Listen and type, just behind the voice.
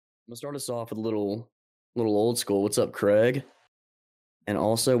I'm gonna start us off with a little old school. What's up, Craig? And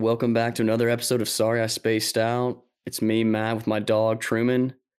also welcome back to another episode of Sorry I Spaced Out. It's me, Matt, with my dog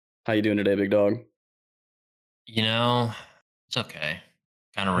Truman. How you doing today, big dog? You know, it's okay.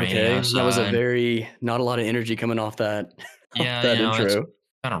 Kind of rainy Okay, that was a outside. very not a lot of energy coming off that off Yeah, that it's intro.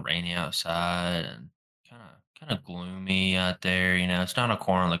 kind of rainy outside and kind of gloomy out there. It's not a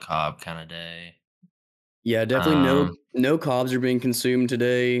corn on the cob kind of day. Yeah, definitely no Um, no cobs are being consumed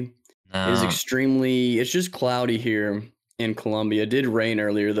today. It is no, extremely it's just cloudy here in Columbia. It did rain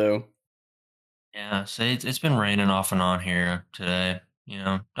earlier though. yeah. So it's been raining off and on here today.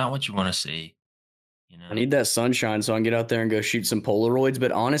 Not what you want to see. You I know. need that sunshine so I can get out there and go shoot some Polaroids.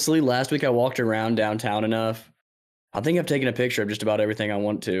 But honestly, last week I walked around downtown enough. I think I've taken a picture of just about everything I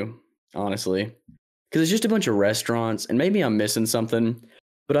want to, honestly. Because it's just a bunch of restaurants, and maybe I'm missing something,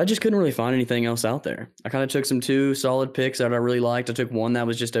 but I just couldn't really find anything else out there. I kind of took some two solid picks that I really liked. I took one that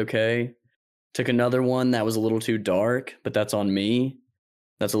was just okay. Took another one that was a little too dark, but that's on me.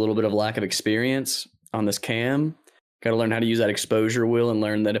 That's a little bit of lack of experience on this cam. Got to learn how to use that exposure wheel and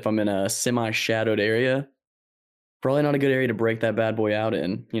learn that if I'm in a semi shadowed area, probably not a good area to break that bad boy out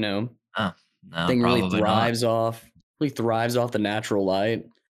in. Oh, no, Thing really probably not. thrives off the natural light.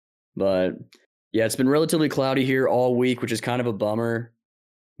 But yeah, it's been relatively cloudy here all week, which is kind of a bummer.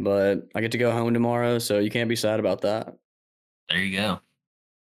 But I get to go home tomorrow, so you can't be sad about that. There you go.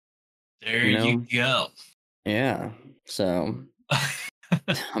 There You you know? go. Yeah. So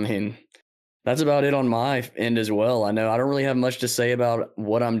I mean, that's about it on my end as well. I know I don't really have much to say about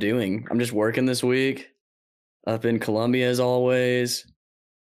what I'm doing. I'm just working this week up in Columbia as always.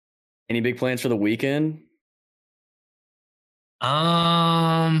 Any big plans for the weekend?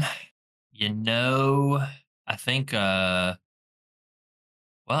 um, you know, I think Well,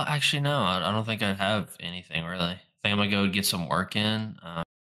 actually, no. I don't think I have anything really. I think I'm gonna go get some work in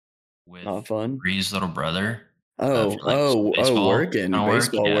with Not fun. Bree's little brother Oh, for like some oh, oh, baseball working, kind of work.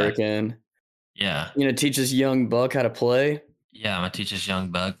 baseball Yeah, working. yeah, You know, teach this young buck how to play. yeah. I'm gonna teach this young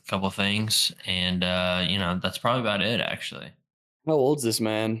buck a couple things, and that's probably about it. Actually, How old's this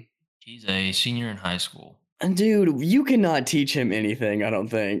man? he's a senior in high school, And dude, you cannot teach him anything, I don't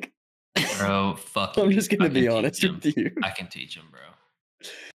think. bro. Fuck I'm you. just I gonna can be teach honest him. with you. I can teach him, bro.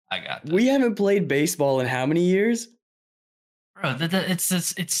 I got We this, haven't played baseball in how many years? bro.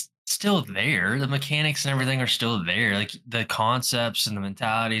 It's still there. The mechanics and everything are still there. Like the concepts and the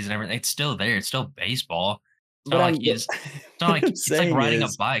mentalities and everything. It's still there. It's still baseball. It's But not like I'm it's not what like I'm it's like saying riding a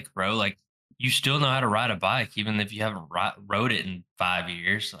is, bike, bro. Like you still know how to ride a bike, even if you haven't rode it in 5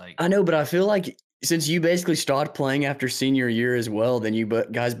 years. Like I know, but I feel like since you basically stopped playing after senior year as well, then you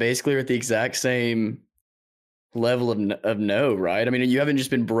guys basically are at the exact same level of no, right? I mean, you haven't just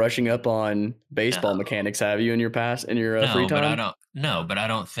been brushing up on baseball no, mechanics, have you, in your past in your free no, but I time? don't. No, but I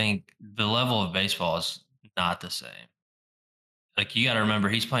don't think the level of baseball is not the same. Like you got to remember,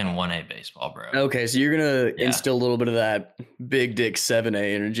 he's playing 1A baseball, bro. Okay, so you're gonna Yeah, instill a little bit of that big dick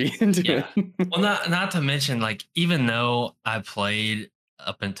 7A energy into yeah. it. Well, not to mention, like, even though I played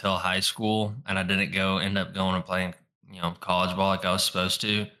up until high school and I didn't end up going and playing, college ball like I was supposed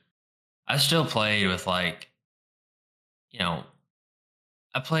to, I still played with you know,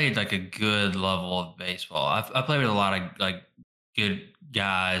 I played like a good level of baseball. I played with a lot of like good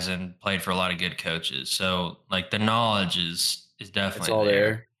guys and played for a lot of good coaches. So like the knowledge is It's definitely all there.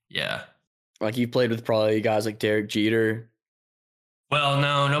 there. Yeah. Like you've played with probably guys like Derek Jeter. Well,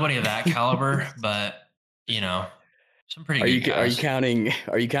 no, nobody of that caliber, but you know, some pretty good guys.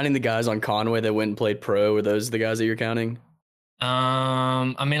 Are you counting the guys on Conway that went and played pro? Are those the guys that you're counting?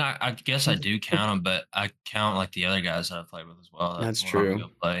 I mean, I guess I do count them, but I count like the other guys that I played with as well that That's went on to true. go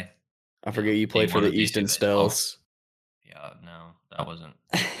play, I forget you played for D1 the or D2 Easton baseball. Stealths. Yeah, no, that wasn't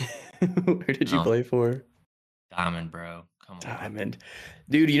Where did you no play for? diamond, bro. Come on. Diamond.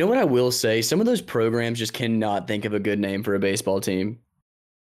 Dude, you know what I will say? Some of those programs just cannot think of a good name for a baseball team.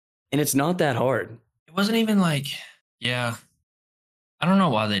 And it's not that hard. It wasn't even like, yeah, I don't know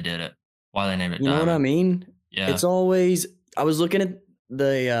why they did it, why they named it You know what I diamond. mean? Yeah, It's always I was looking at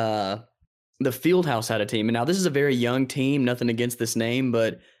the field house had a team, and now this is a very young team, nothing against this name,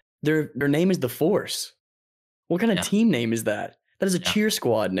 but their name is the Force. What kind of yeah, team name is that? That is a yeah. cheer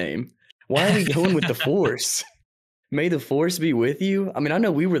squad name. Why are we going with the Force? May the Force be with you. I mean, I know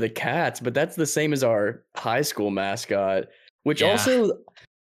we were the Cats, but that's the same as our high school mascot, which Yeah, also,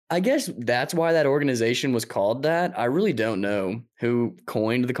 I guess that's why that organization was called that. I really don't know who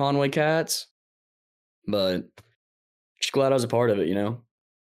coined the Conway Cats, but just glad I was a part of it, you know?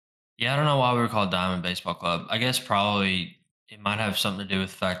 yeah. I don't know why we were called Diamond Baseball Club. I guess probably it might have something to do with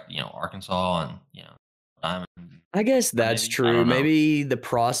the fact Arkansas and diamond. I guess that's Maybe I true. don't know. Maybe the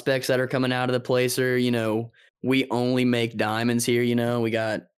prospects that are coming out of the place are, we only make diamonds here. We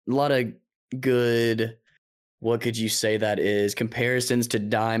got a lot of good, what could you say that is? Comparisons to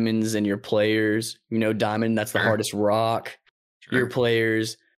diamonds and your players. Diamond, that's the Sure, hardest rock. Your sure.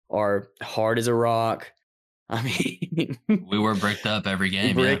 players are hard as a rock. I mean, We were bricked up every game.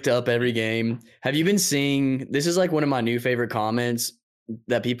 Yeah. bricked up every game. Have you been seeing? This is like one of my new favorite comments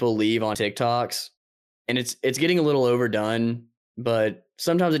that people leave on TikToks, and it's getting a little overdone, but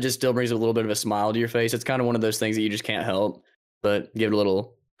sometimes it just still brings a little bit of a smile to your face. It's kind of one of those things that you just can't help but give it a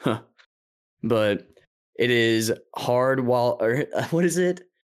little, huh. But it is hard while, or what is it?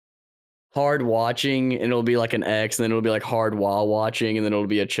 Hard watching, and it'll be like an X, and then it'll be like hard while watching, and then it'll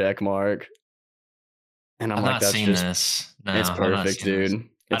be a check mark. And I'm I've like, not that's seen just, this. No, it's I've not perfect, seen this. dude.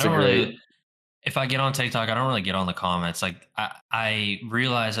 I It's a don't great, really. If I get on TikTok, I don't really get on the comments. Like I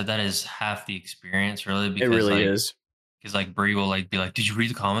realize that is half the experience, really, it because really is. Brie will like be like, "Did you read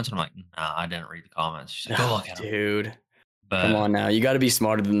the comments?" And I'm like, "Nah, I didn't read the comments." She's like, "Go Oh, look at them." dude. Come But on now. You got to be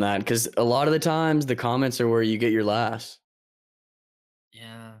smarter than that, because a lot of the times the comments are where you get your laughs.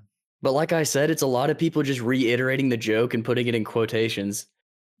 yeah, But like I said, it's a lot of people just reiterating the joke and putting it in quotations.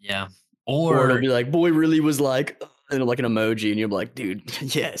 yeah, Or it'll or be like, boy really was like, and like an emoji, and you're like, dude,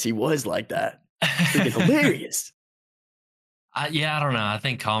 yes, he was like that. Freaking hilarious. yeah, I don't know. I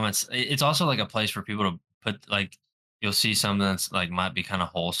think comments. It's also like a place for people to put like you'll see something that's like might be kind of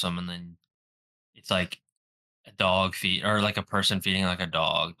wholesome, and then it's like a dog feed or like a person feeding like a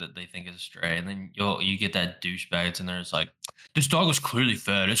dog that they think is a stray, and then you get that douchebag that's in there. It's like this dog was clearly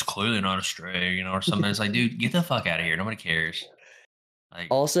fed. It's clearly not a stray, or something. It's like, dude, get the fuck out of here. Nobody cares. Like,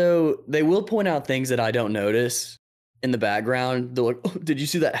 Also, they will point out things that I don't notice in the background. They're like, oh, did you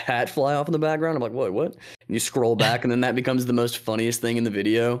see that hat fly off in the background? I'm like, what? And you scroll back, and then that becomes the most funniest thing in the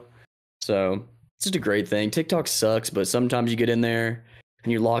video. So it's just a great thing. TikTok sucks, but sometimes you get in there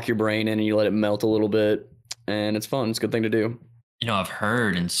and you lock your brain in and you let it melt a little bit, and it's fun. It's a good thing to do. I've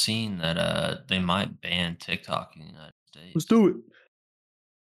heard and seen that they might ban TikTok in the United Let's States. do it.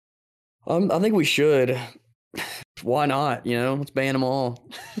 I think we should. Why not? Let's ban them all.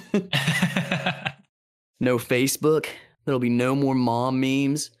 No Facebook. There'll be no more mom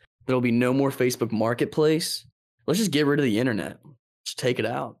memes. There'll be no more Facebook Marketplace. Let's just get rid of the internet. Just take it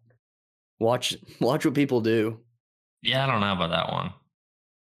out. Watch what people do. Yeah, I don't know about that one.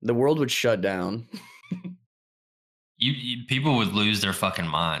 The world would shut down. People would lose their fucking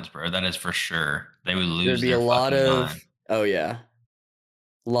minds, bro. That is for sure. They would There'd lose be their a lot fucking of mind. oh yeah.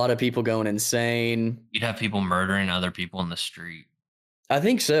 A lot of people going insane. You'd have people murdering other people in the street. I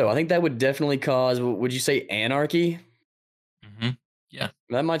think so. I think that would definitely cause, would you say, anarchy? Hmm. Yeah.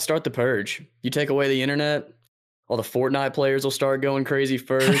 That might start the purge. You take away the internet, all the Fortnite players will start going crazy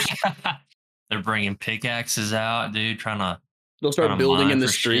first. They're bringing pickaxes out, dude, They'll trying start to building mine in the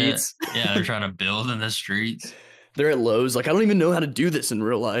for shit. streets. Yeah, they're trying to build in the streets. They're at Lowe's, like, I don't even know how to do this in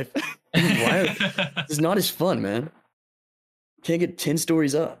real life. It's not as fun, man. Can't get 10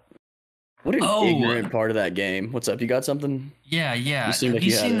 stories up. What an ignorant part of that game. What's up? You got something? Yeah. You seem Have like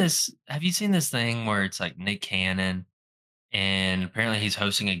you you had seen it. this? Have you seen this thing where it's like Nick Cannon, and apparently he's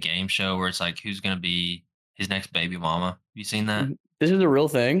hosting a game show where it's like who's gonna be his next baby mama? Have you seen that? This is a real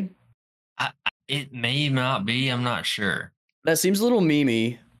thing. It may not be. I'm not sure. That seems a little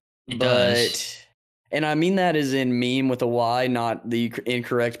memey, It but does. and I mean that as in meme with a Y, not the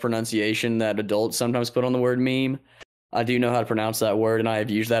incorrect pronunciation that adults sometimes put on the word meme. I do know how to pronounce that word, and I have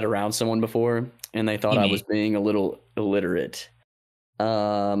used that around someone before, and they thought I was being a little illiterate.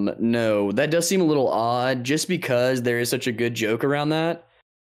 No, that does seem a little odd, just because there is such a good joke around that,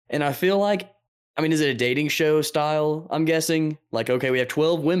 and I feel like, I mean, is it a dating show style? I'm guessing, like, okay, we have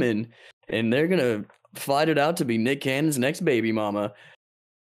 12 women, and they're gonna fight it out to be Nick Cannon's next baby mama.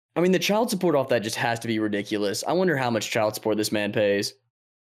 I mean, the child support off that just has to be ridiculous. I wonder how much child support this man pays.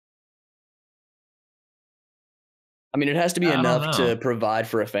 I mean, it has to be I don't enough know. to provide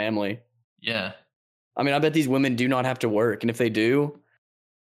for a family. Yeah. I mean, I bet these women do not have to work, and if they do,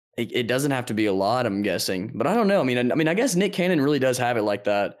 it doesn't have to be a lot, I'm guessing. But I don't know. I guess Nick Cannon really does have it like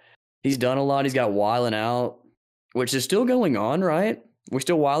that. He's done a lot. He's got Wildin' Out, which is still going on, right? We're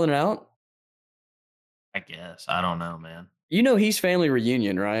still wilding out. I guess. I don't know, man. He's Family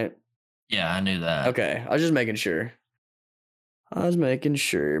Reunion, right? Yeah, I knew that. Okay, I was just making sure.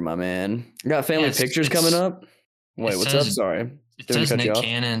 My man. Got family pictures coming up. Wait, what's up? Sorry. It says Nick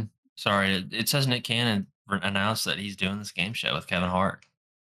Cannon. Sorry, it says Nick Cannon announced that he's doing this game show with Kevin Hart.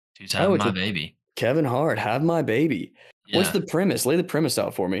 Who's having my baby? Kevin Hart, have my baby. Yeah. What's the premise? Lay the premise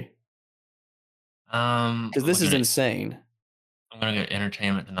out for me. Because this is insane. I'm gonna go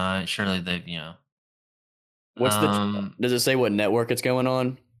Entertainment Tonight. Surely they've What's the? Does it say what network it's going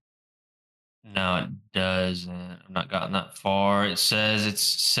on? No, it doesn't. I've not gotten that far. It says it's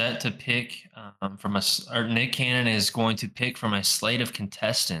set to pick or Nick Cannon is going to pick from a slate of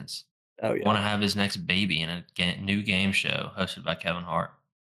contestants. Oh Want to yeah. have his next baby in a new game show hosted by Kevin Hart.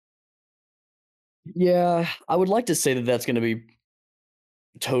 Yeah, I would like to say that that's going to be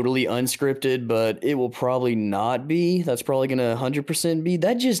totally unscripted, but it will probably not be. That's probably going to 100% be.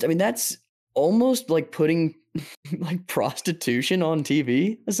 I mean, that's almost like putting like prostitution on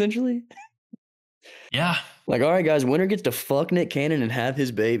TV, essentially. Yeah. Like, all right, guys, winner gets to fuck Nick Cannon and have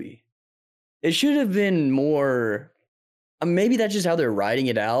his baby. It should have been more. Maybe that's just how they're writing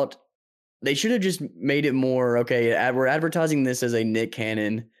it out. They should have just made it more okay. We're advertising this as a Nick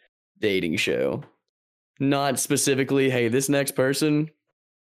Cannon dating show, not specifically. Hey, this next person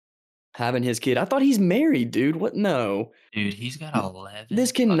having his kid. I thought he's married, dude. What? No, dude, he's got 11.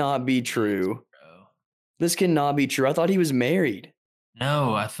 This cannot be true. Kids, bro. This cannot be true. I thought he was married.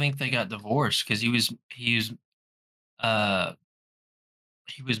 No, I think they got divorced because he was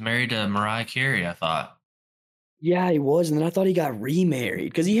married to Mariah Carey, I thought. Yeah, he was, and then I thought he got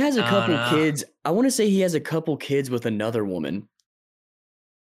remarried because he has a couple kids. I want to say he has a couple kids with another woman.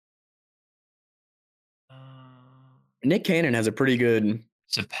 Nick Cannon has a pretty good.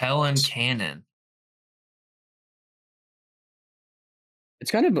 Chappelle and Cannon.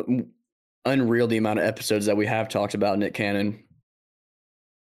 It's kind of unreal the amount of episodes that we have talked about Nick Cannon.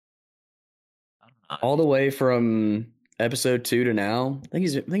 All the way from episode 2 to now. I think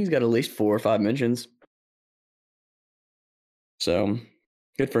he's got at least 4 or 5 mentions. So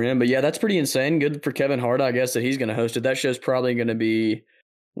good for him. But yeah, that's pretty insane. Good for Kevin Hart, I guess, that he's going to host it. That show's probably going to be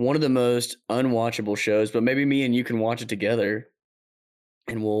one of the most unwatchable shows, but maybe me and you can watch it together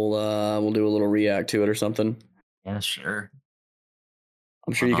and we'll do a little react to it or something. Yeah, sure.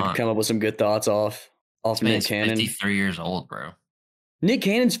 I'm sure you could come up with some good thoughts off Nick Cannon. 53 years old, bro. Nick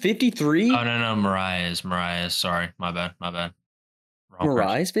Cannon's 53? Oh, no. Mariah is. Sorry. My bad.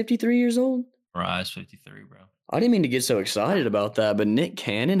 Mariah's 53 years old? Mariah's 53, bro. I didn't mean to get so excited about that, but Nick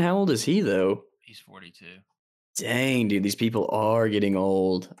Cannon, how old is he, though? He's 42. Dang, dude, these people are getting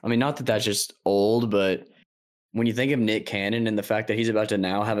old. I mean, not that that's just old, but when you think of Nick Cannon and the fact that he's about to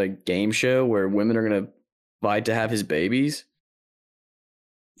now have a game show where women are going to fight to have his babies.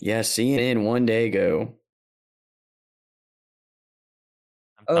 Yeah, CNN one day ago.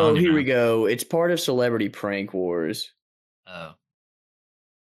 Oh, here we go. It's part of Celebrity Prank Wars. Oh.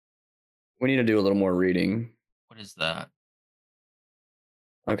 We need to do a little more reading. What is that?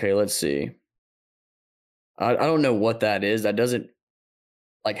 Okay, let's see. I don't know what that is. That doesn't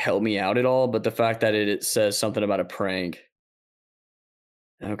like help me out at all, but the fact that it says something about a prank.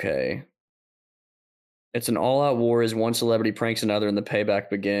 Okay. It's an all-out war as one celebrity pranks another and the payback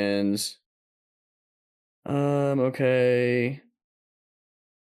begins. Okay.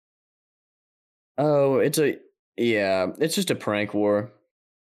 Oh, it's just a prank war.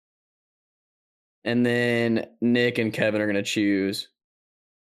 And then Nick and Kevin are going to choose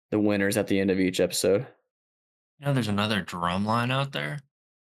the winners at the end of each episode. You know, there's another Drumline out there.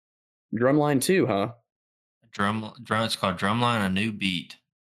 Drumline 2, huh? It's called Drumline: A New Beat.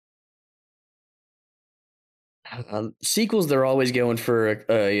 Sequels, they're always going for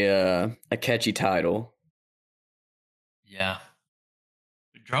a catchy title. Yeah.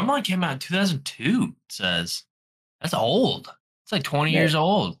 Drumline came out in 2002, it says. That's old. It's like 20 years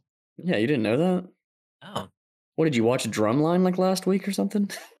old. Yeah, you didn't know that? No. What, did you watch Drumline like last week or something?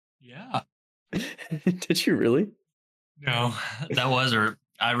 Yeah. Did you really? No.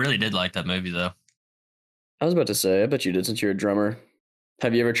 I really did like that movie, though. I was about to say, I bet you did since you're a drummer.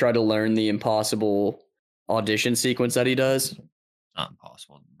 Have you ever tried to learn the impossible audition sequence that he does? It's not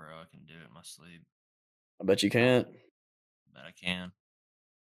impossible, bro. I can do it in my sleep. I bet you can't. I bet I can.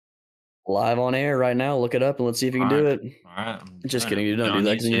 Live on air right now. Look it up and let's see if you can do it. All right. Just kidding. You don't do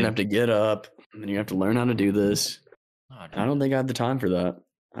that because you're going to have to get up and you have to learn how to do this. I don't think I have the time for that.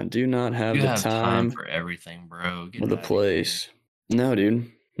 I do not have the time for everything, bro. Or the place. No,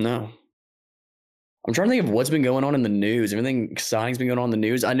 dude. No. I'm trying to think of what's been going on in the news. Everything exciting's been going on in the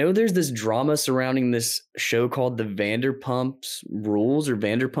news. I know there's this drama surrounding this show called the Vanderpump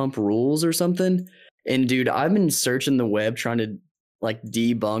Rules or something. And dude, I've been searching the web trying to like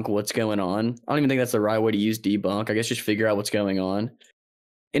debunk what's going on. I don't even think that's the right way to use debunk. I guess just figure out what's going on.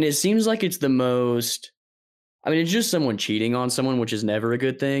 And it seems like it's the most, I mean, it's just someone cheating on someone, which is never a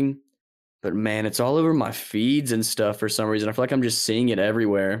good thing. But man, it's all over my feeds and stuff for some reason. I feel like I'm just seeing it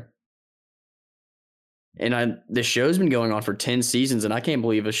everywhere. And the show's been going on for 10 seasons, and I can't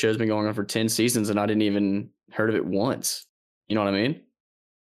believe a show's been going on for 10 seasons and I didn't even heard of it once. You know what I mean?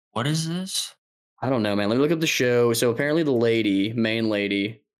 What is this? I don't know, man. Let me look up the show. So apparently the main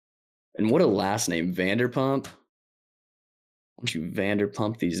lady, and what a last name, Vanderpump. Why don't you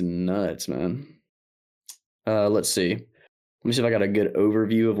Vanderpump these nuts, man? Let's see. Let me see if I got a good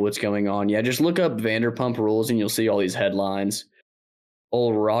overview of what's going on. Yeah, just look up Vanderpump Rules and you'll see all these headlines.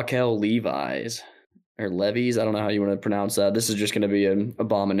 Old Raquel Levi's or Levies. I don't know how you want to pronounce that. This is just going to be an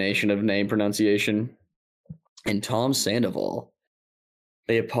abomination of name pronunciation. And Tom Sandoval.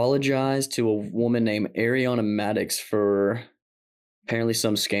 They apologized to a woman named Ariana Maddox for apparently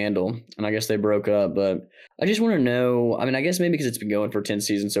some scandal. And I guess they broke up. But I just want to know. I mean, I guess maybe because it's been going for 10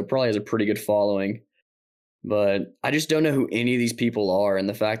 seasons, so it probably has a pretty good following. But I just don't know who any of these people are. And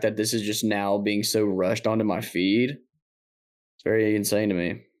the fact that this is just now being so rushed onto my feed, it's very insane to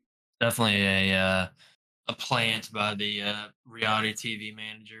me. Definitely a plant by the reality TV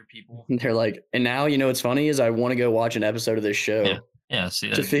manager people. They're like, and now, you know, what's funny is I want to go watch an episode of this show Yeah, see,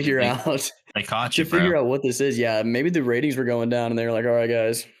 to figure out they caught to you, bro. figure out what this is. Yeah, maybe the ratings were going down and they were like, all right,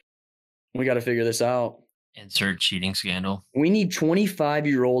 guys, we got to figure this out. Insert cheating scandal. We need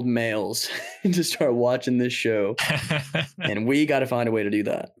 25-year-old males to start watching this show. And we got to find a way to do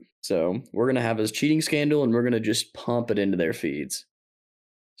that. So we're going to have this cheating scandal and we're going to just pump it into their feeds.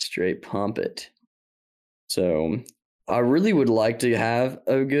 Straight pump it. So I really would like to have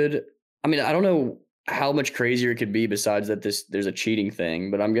a good, I mean, I don't know how much crazier it could be besides that there's a cheating thing,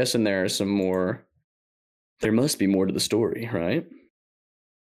 but I'm guessing there must be more to the story, right?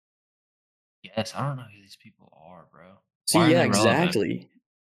 Yes, I don't know who these people are, bro. See, yeah, exactly.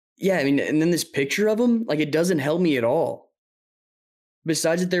 Yeah, I mean, and then this picture of them, like, it doesn't help me at all.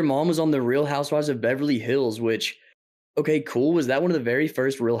 Besides that their mom was on the Real Housewives of Beverly Hills, which, okay, cool. Was that one of the very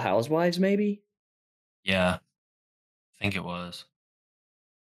first Real Housewives, maybe? Yeah, I think it was.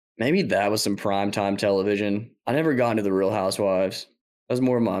 Maybe that was some primetime television. I never got into the Real Housewives. That was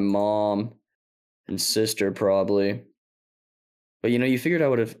more my mom and sister, probably. But, you know, you figured I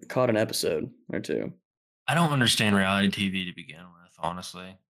would have caught an episode or two. I don't understand reality TV to begin with,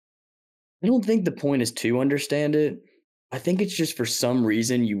 honestly. I don't think the point is to understand it. I think it's just for some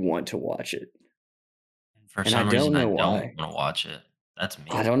reason you want to watch it. For some reason, I don't want to watch it. That's me.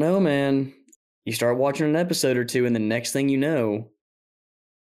 I don't know, man. You start watching an episode or two, and the next thing you know,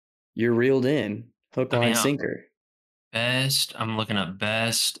 you're reeled in. Hook, line, sinker. I'm looking up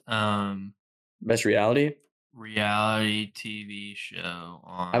best. Best reality TV show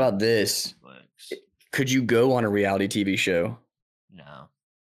on. How about this? Netflix. Could you go on a reality TV show? No.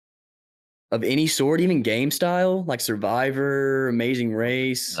 Of any sort, even game style, like Survivor, Amazing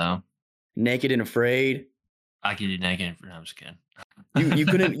Race, no. Naked and Afraid. I could do Naked and Afraid. I'm just kidding. You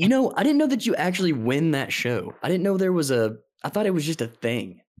couldn't. You know, I didn't know that you actually win that show. I didn't know there was a. I thought it was just a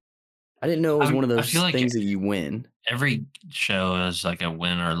thing. I didn't know it was one of those things that you win. Every show is like a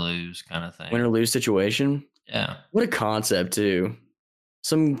win or lose kind of thing. Win or lose situation. Yeah. What a concept too.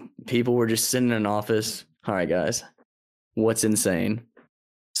 Some people were just sitting in an office. All right, guys, what's insane?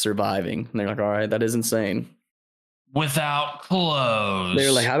 Surviving. And they're like, all right, that is insane. Without clothes.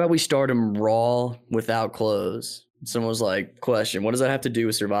 They're like, how about we start them raw without clothes? Someone was like, question, what does that have to do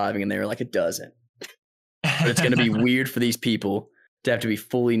with surviving? And they were like, it doesn't. But it's going to be weird for these people to have to be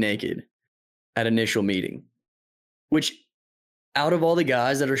fully naked at initial meeting. Which, out of all the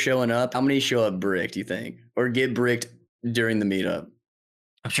guys that are showing up, how many show up bricked, you think? Or get bricked during the meetup?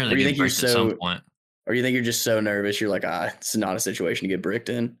 I'm sure they get bricked at some point. Or you think you're just so nervous, you're like, it's not a situation to get bricked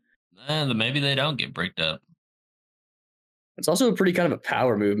in? Maybe they don't get bricked up. It's also a pretty kind of a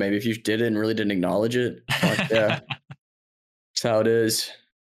power move, maybe, if you did it and really didn't acknowledge it. Like, yeah, that's how it is.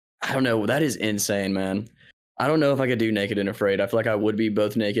 I don't know. That is insane, man. I don't know if I could do Naked and Afraid. I feel like I would be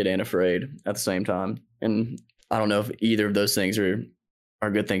both naked and afraid at the same time. And I don't know if either of those things are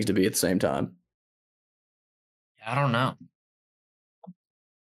good things to be at the same time. I don't know.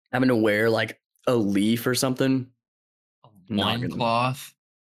 Having to wear like a leaf or something. A loincloth.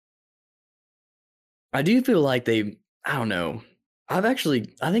 I do feel like I don't know. I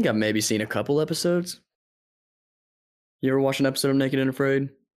think I've maybe seen a couple episodes. You ever watch an episode of Naked and Afraid?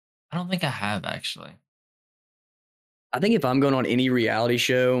 I don't think I have, actually. I think if I'm going on any reality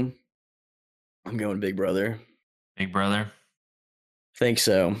show, I'm going Big Brother. Big Brother? I think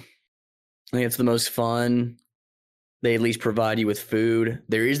so. I think it's the most fun. They at least provide you with food.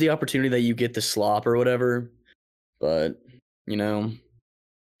 There is the opportunity that you get the slop or whatever, but, you know,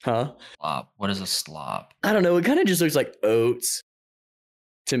 Slop. What is a slop? I don't know. It kind of just looks like oats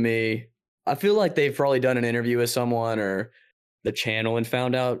to me. I feel like they've probably done an interview with someone or the channel and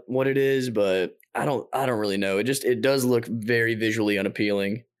found out what it is, but I don't really know. It does look very visually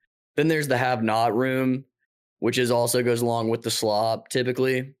unappealing. Then there's the have not room, which also goes along with the slop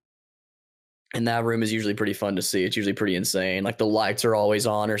typically. And that room is usually pretty fun to see. It's usually pretty insane. Like the lights are always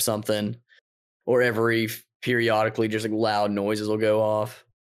on or something, or periodically just like loud noises will go off.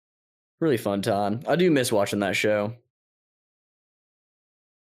 Really fun time. I do miss watching that show.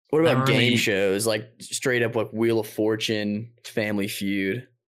 What about game shows like straight up like Wheel of Fortune, Family Feud?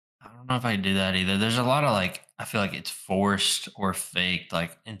 I don't know if I do that either. There's a lot of like, I feel like it's forced or faked,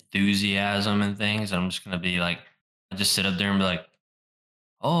 like enthusiasm and things. I'm just gonna be like, I just sit up there and be like,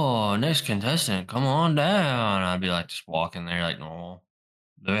 "Oh, next contestant, come on down." I'd be like, just walking there like normal.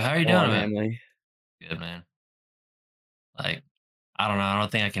 How are you doing, man? Family. Good, man. Like, I don't know. I don't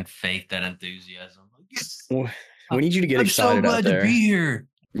think I can fake that enthusiasm. Like, yes, We need you to get excited I'm so glad out there. to be here.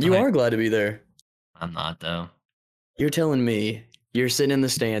 You are glad to be there. I'm not though. You're telling me you're sitting in the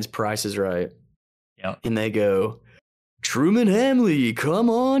stands, Price is Right. Yep. And they go, Truman Hamley, come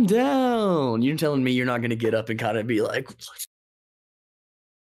on down. You're telling me you're not going to get up and kind of be like,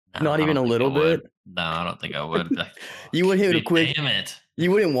 no, not even a little bit? No, I don't think I would. Like, you would hit it quick. Damn it.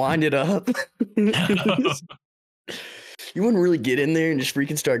 You wouldn't wind it up. No. You wouldn't really get in there and just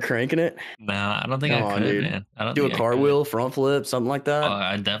freaking start cranking it? No, I don't think I could, dude. Man. I don't do a cartwheel, front flip, something like that? Oh,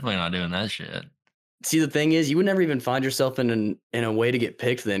 I'm definitely not doing that shit. See, the thing is, you would never even find yourself in a way to get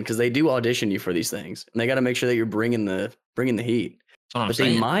picked then, because they do audition you for these things, and they got to make sure that you're bringing the heat. That's what I'm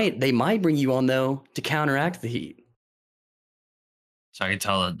saying. They might bring you on though to counteract the heat. So I can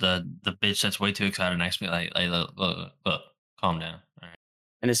tell the bitch that's way too excited next to me, like look, calm down. All right.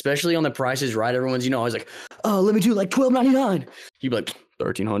 And especially on the Price is Right, everyone's always like, oh, let me do like $12.99. You'd be like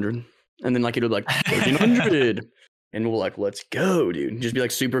 $1,300, and then like it'll be like $1,300. And we'll like, let's go, dude. Just be like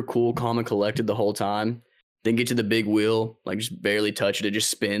super cool, calm, and collected the whole time. Then get to the big wheel, like just barely touch it. It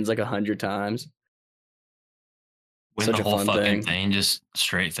just spins like 100 times. Win such the whole fucking thing, just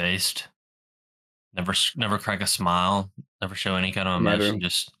straight faced. Never crack a smile. Never show any kind of emotion. Never.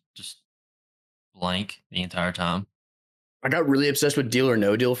 Just blank the entire time. I got really obsessed with Deal or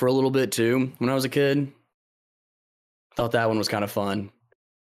No Deal for a little bit too when I was a kid. Thought that one was kind of fun.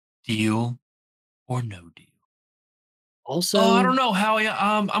 Deal or no deal? Also, I don't know, Howie.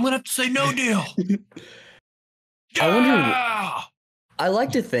 I'm gonna have to say no deal. Yeah! I wonder. I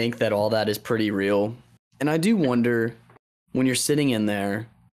like to think that all that is pretty real, and I do wonder when you're sitting in there,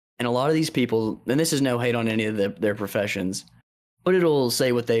 and a lot of these people, and this is no hate on any of their professions, but it'll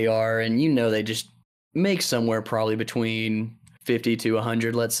say what they are, and they just make somewhere probably between 50 to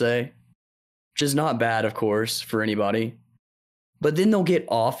 100, let's say, which is not bad, of course, for anybody. But then they'll get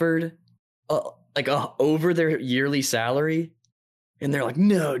offered over their yearly salary, and they're like,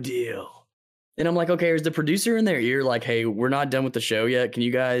 no deal. And I'm like, okay, is the producer in their ear like, hey, we're not done with the show yet. Can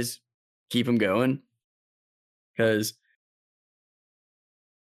you guys keep them going? But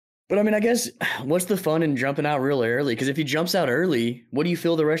I mean, I guess what's the fun in jumping out real early? Because if he jumps out early, what do you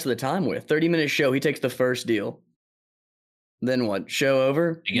fill the rest of the time with? 30-minute show, he takes the first deal. Then what? Show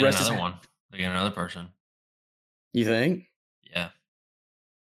over? You get another one. They get another person. You think? Yeah.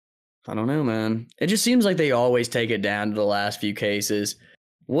 I don't know, man. It just seems like they always take it down to the last few cases.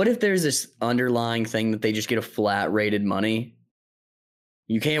 What if there's this underlying thing that they just get a flat rated money?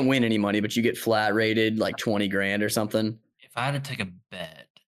 You can't win any money, but you get flat rated like 20 grand or something. If I had to take a bet,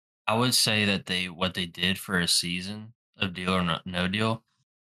 I would say that what they did for a season of Deal or No Deal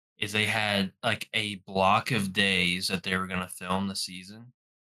is they had like a block of days that they were going to film the season.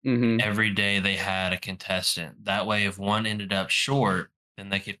 Mm-hmm. Every day they had a contestant. That way, if one ended up short, then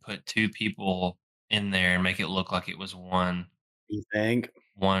they could put two people in there and make it look like it was one. You think?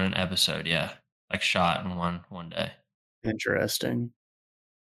 One episode, yeah. Like shot in one day. Interesting.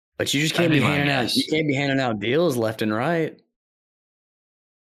 But you just can't be handing out deals left and right.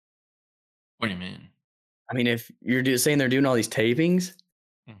 What do you mean? I mean, if you're saying they're doing all these tapings,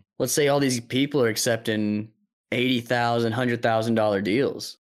 let's say all these people are accepting $80,000, $100,000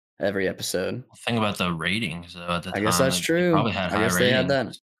 deals every episode. Well, think about the ratings, though. At the time, I guess that's true. Probably had high ratings. They had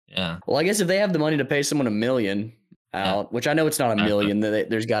that. Yeah. Well, I guess if they have the money to pay someone $1 million out, which I know it's not $1 million,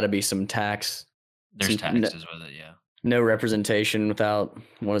 there's got to be some tax. There's taxes with it, yeah. No representation without,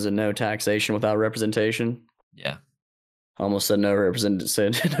 no taxation without representation? Yeah. Almost said no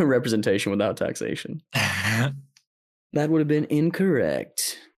representation without taxation. That would have been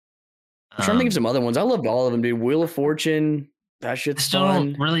incorrect. I'm trying to think of some other ones. I loved all of them, dude. Wheel of Fortune, that shit's fun. I still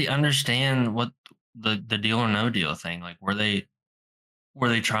don't really understand what the Deal or No Deal thing. Like, were they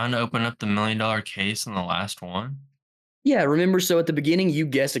trying to open up the $1 million case in the last one? Yeah, remember, so at the beginning, you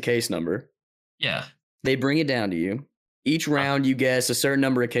guess a case number. Yeah. They bring it down to you. Each round, you guess a certain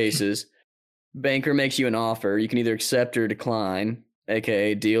number of cases. Banker makes you an offer. You can either accept or decline,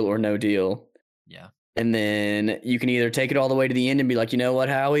 aka deal or no deal. Yeah. And then you can either take it all the way to the end and be like, you know what,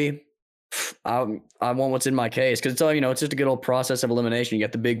 Howie? I want what's in my case because it's all it's just a good old process of elimination. You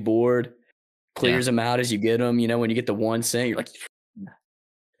got the big board, clears them out as you get them. When you get the 1 cent, you're like,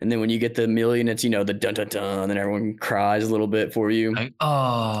 and then when you get the million, it's the dun dun dun, and everyone cries a little bit for you.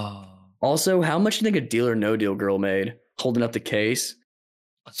 Also, how much do you think a Deal or No Deal girl made holding up the case?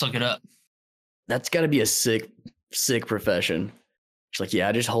 Let's look it up. That's got to be a sick profession. She's like,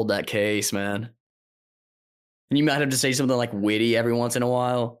 yeah, just hold that case, man. And you might have to say something like witty every once in a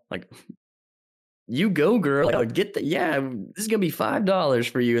while, like, you go, girl. Like, this is gonna be $5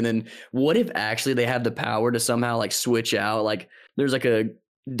 for you. And then what if actually they have the power to somehow like switch out? Like, there's like a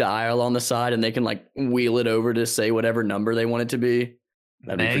dial on the side, and they can like wheel it over to say whatever number they want it to be.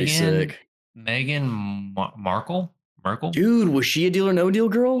 That'd be pretty sick. Meghan Markle? Dude, was she a Deal or No Deal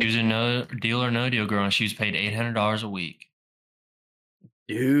girl? She was a Deal or No Deal girl, and she was paid $800 a week.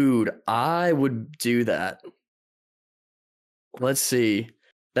 Dude, I would do that. Let's see.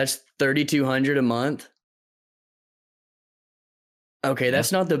 That's $3,200 a month. Okay,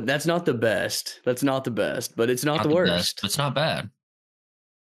 that's not the best. That's not the best, but it's not the worst. It's not bad.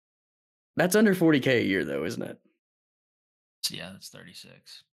 That's under $40K a year, though, isn't it? Yeah, that's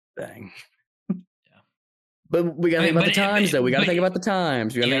 36. Dang. But we gotta think about the times, though. We gotta think about the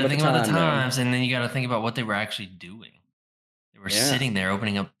times. You gotta think about the times, and then you gotta think about what they were actually doing. They were sitting there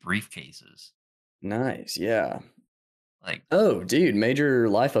opening up briefcases. Nice, yeah. Like, oh, dude, major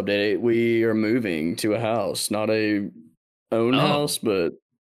life update. We are moving to a house, not a owned house, but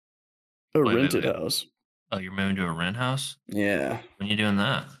a rented house. Oh, you're moving to a rent house? Yeah. When are you doing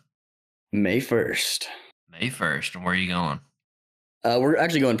that? May 1st. May 1st. And where are you going? We're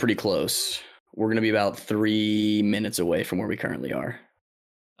actually going pretty close. We're going to be about 3 minutes away from where we currently are.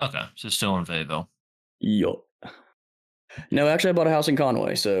 Okay. So still in Fayetteville. Yup. No, actually, I bought a house in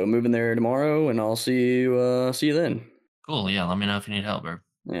Conway, so moving there tomorrow, and I'll see you then. Cool. Yeah, let me know if you need help, bro.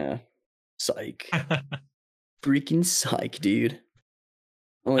 Yeah. Psych. Freaking psych, dude.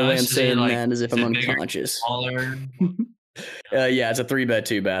 Only way I'm saying that is if I'm unconscious. Smaller? Yeah, it's a 3-bed,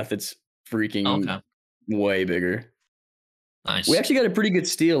 2-bath. It's freaking way bigger. Nice. We actually got a pretty good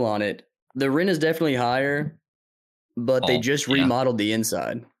steal on it. The rent is definitely higher, but they just remodeled the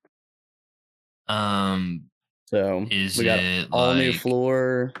inside. So we got all new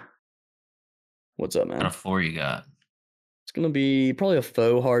floor. What's up, man? What kind of floor you got? It's gonna be probably a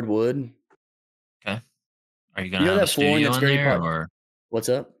faux hardwood. Okay. Are you gonna have a studio in there, or what's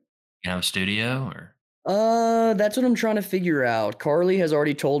up? You have a studio, or? That's what I'm trying to figure out. Carly has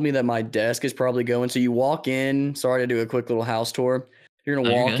already told me that my desk is probably going. So you walk in. Sorry to do a quick little house tour. You're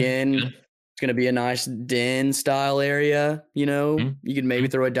gonna walk in. Good. It's gonna be a nice den style area. You could maybe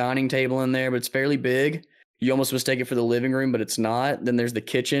throw a dining table in there, but it's fairly big. You almost mistake it for the living room, but it's not. Then there's the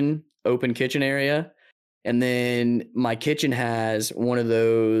kitchen, open kitchen area. And then my kitchen has one of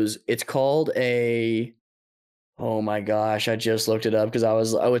those. It's called a, oh my gosh, I just looked it up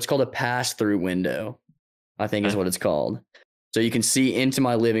because it's called a pass-through window, I think is what it's called. So you can see into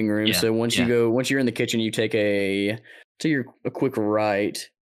my living room. Yeah, so once you're in the kitchen, you take a quick right,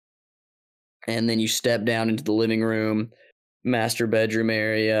 and then you step down into the living room, master bedroom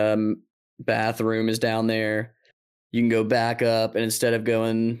area, bathroom is down there. You can go back up, and instead of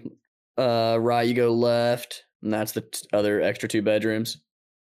going right, you go left, and that's the other extra 2 bedrooms.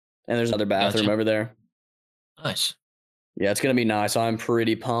 And there's another bathroom over there. Nice. Yeah, it's going to be nice. I'm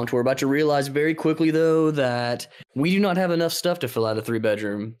pretty pumped. We're about to realize very quickly, though, that we do not have enough stuff to fill out a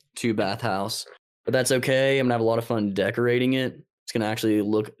 3-bedroom, 2-bath house. But that's okay. I'm going to have a lot of fun decorating it. It's going to actually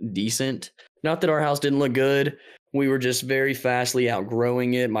look decent. Not that our house didn't look good. We were just very fastly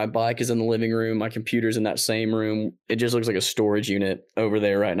outgrowing it. My bike is in the living room. My computer's in that same room. It just looks like a storage unit over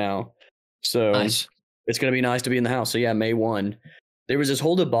there right now. So It's going to be nice to be in the house. So yeah, May 1. There was this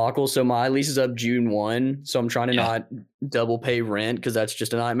whole debacle. So my lease is up June 1. So I'm trying to not double pay rent because that's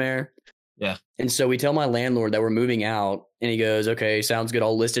just a nightmare. Yeah. And so we tell my landlord that we're moving out, and he goes, okay, sounds good.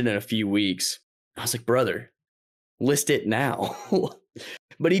 I'll list it in a few weeks. I was like, brother, list it now.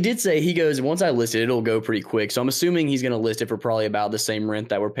 But he did say, he goes, once I list it, it'll go pretty quick. So I'm assuming he's going to list it for probably about the same rent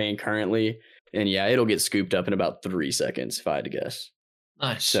that we're paying currently. And yeah, it'll get scooped up in about 3 seconds, if I had to guess.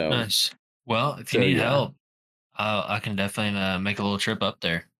 Nice. Nice. Well, if you need help, I can definitely make a little trip up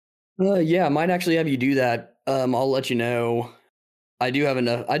there. Yeah, I might actually have you do that. I'll let you know. I do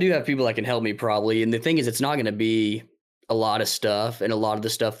have people that can help me probably. And the thing is, it's not going to be a lot of stuff, and a lot of the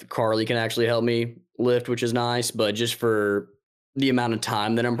stuff Carly can actually help me lift, which is nice. But just for the amount of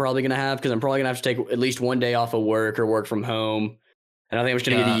time that I'm probably going to have, because I'm probably going to have to take at least one day off of work or work from home. And I think I'm just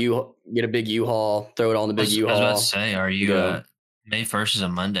going to get a big U-Haul, throw it on the big U-Haul. I was about to say, are you May 1st is a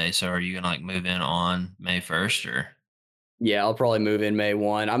Monday, so are you going to move in on May 1st or? Yeah, I'll probably move in May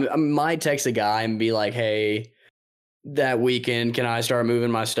 1. I might text a guy and be like, hey, that weekend, can I start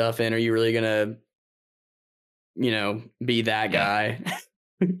moving my stuff in? Are you really going to, be that Yeah. guy?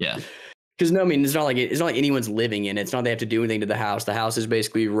 Yeah. Because no, I mean, it's not like anyone's living in it. It's not they have to do anything to the house. The house is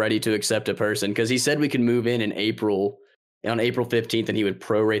basically ready to accept a person. Because he said we could move in April, on April 15th, and he would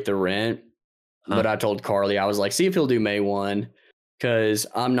prorate the rent. Huh. But I told Carly, I was like, see if he'll do May 1, because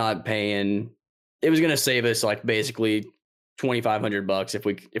I'm not paying. It was gonna save us like basically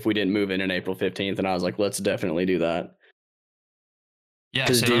 $2,500 if we didn't move in April 15th, and I was like, let's definitely do that. Yeah.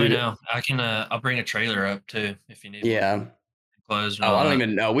 Because So let me dude, know. I can. I'll bring a trailer up too if you need one. yeah. Closed and Oh, all I don't that.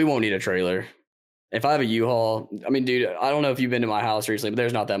 even know. We won't need a trailer. If I have a U-Haul, I mean, dude, I don't know if you've been to my house recently, but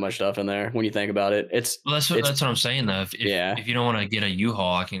there's not that much stuff in there when you think about it. Well, It's that's what I'm saying though. yeah. If you don't want to get a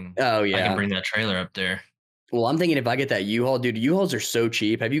U-Haul, Oh I can yeah. bring that trailer up there. Well, I'm thinking if I get that U-Haul, dude, U-Hauls are so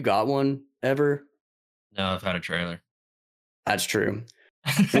cheap. Have you got one ever? No, I've had a trailer. That's true.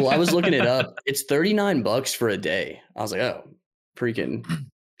 Well, I was looking it up. It's $39 for a day. I was like, oh, freaking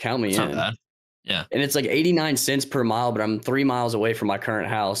count me It's not in. bad. Yeah. And it's like 89 cents per mile, but I'm 3 miles away from my current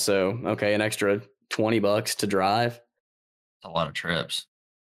house. So, okay, an extra $20 to drive. It's a lot of trips.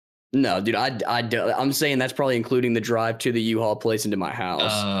 No, dude, I'm saying that's probably including the drive to the U-Haul place into my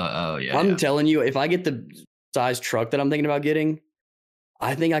house. Oh, yeah. I'm telling you, if I get the size truck that I'm thinking about getting,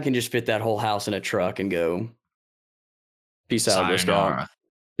 I think I can just fit that whole house in a truck and go. Peace out, Girl Scout. Sayonara.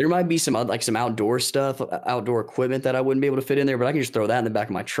 There might be some outdoor stuff, outdoor equipment that I wouldn't be able to fit in there, but I can just throw that in the back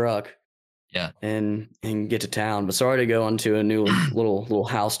of my truck. Yeah. And get to town. But sorry to go onto a new little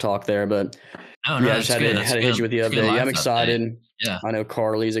house talk there, but No, yeah, I it's just good. had to hit you with the It's a good update. Yeah, I'm life excited. update. Yeah. I know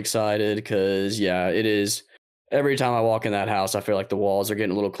Carly's excited because yeah, it is. Every time I walk in that house, I feel like the walls are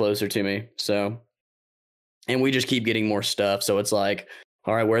getting a little closer to me. So, and we just keep getting more stuff. So it's like,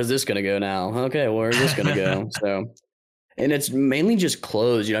 all right, where's this gonna go now? Okay, where's this gonna go? So, and it's mainly just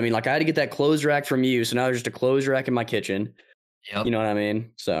clothes. You know what I mean? Like I had to get that clothes rack from you, so now there's just a clothes rack in my kitchen. Yep. You know what I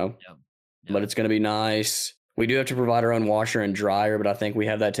mean? So, Yep. but it's gonna be nice. We do have to provide our own washer and dryer, but I think we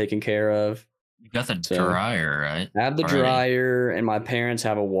have that taken care of. You got the dryer, right? I have the Already. dryer, and my parents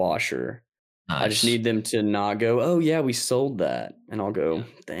have a washer. Nice. I just need them to not go, oh, yeah, we sold that. And I'll go,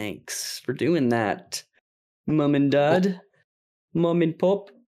 thanks for doing that, mom and dad, mom and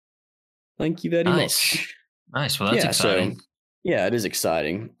pop. Thank you very much. Nice. Well, that's exciting. So, yeah, it is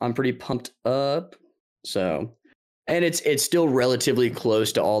exciting. I'm pretty pumped up. So, and it's still relatively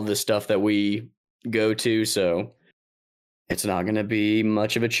close to all the stuff that we go to. So, it's not going to be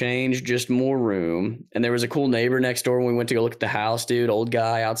much of a change, just more room. And there was a cool neighbor next door when we went to go look at the house, dude. Old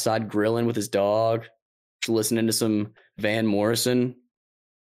guy outside grilling with his dog, listening to some Van Morrison.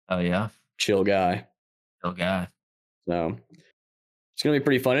 Oh, yeah. Chill guy. Chill guy. So it's going to be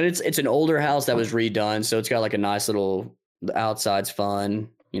pretty fun. And it's an older house that was redone. So it's got like a nice little, the outside's fun.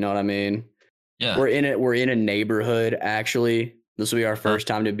 You know what I mean? Yeah. We're in a neighborhood, actually. This will be our first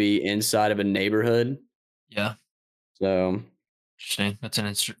time to be inside of a neighborhood. Yeah. So interesting. That's an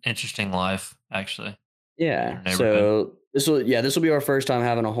interesting life, actually. Yeah. So this will be our first time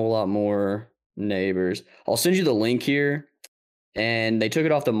having a whole lot more neighbors. I'll send you the link here. And they took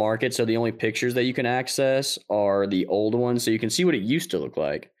it off the market, so the only pictures that you can access are the old ones, so you can see what it used to look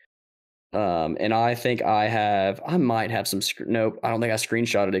like. And I think I might have some. Nope, I don't think I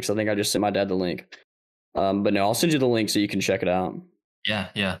screenshotted it because I think I just sent my dad the link. But no, I'll send you the link so you can check it out. Yeah.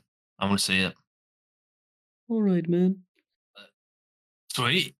 I want to see it. All right, man.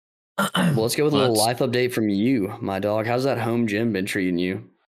 Sweet. Well, let's go with a little life update from you, my dog. How's that home gym been treating you?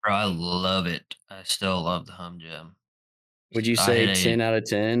 Bro, I love it. I still love the home gym. Would you say 10 out of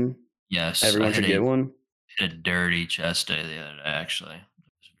 10? Yes. Everyone should get one? Hit a dirty chest day the other day, actually. It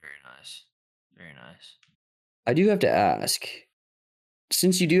was very nice. Very nice. I do have to ask,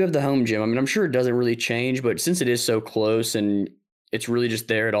 since you do have the home gym, I mean, I'm sure it doesn't really change, but since it is so close and it's really just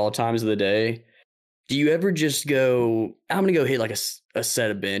there at all times of the day, do you ever just go, I'm going to go hit like a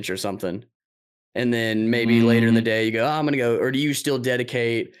set of bench or something? And then maybe later in the day you go, I'm going to go, or do you still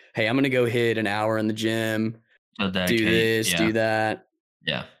dedicate, hey, I'm going to go hit an hour in the gym, do this, do that?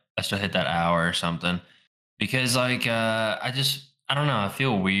 Yeah. I still hit that hour or something because like, I don't know. I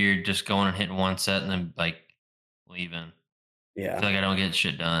feel weird just going and hitting one set and then like leaving. Yeah. I feel like I don't get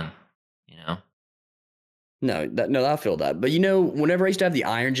shit done, you know? No, I feel that. But whenever I used to have the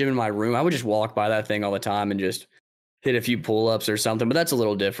iron gym in my room, I would just walk by that thing all the time and just hit a few pull-ups or something. But that's a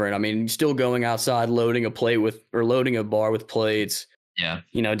little different. I mean, still going outside, loading a bar with plates. Yeah.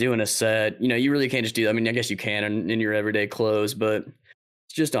 Doing a set. You really can't just do that. I mean, I guess you can in your everyday clothes, but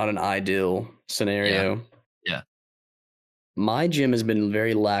it's just not an ideal scenario. Yeah. My gym has been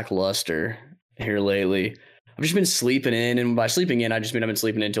very lackluster here lately. I've just been sleeping in, and by sleeping in, I just mean I've been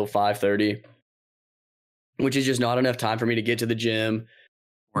sleeping in until 5:30, which is just not enough time for me to get to the gym,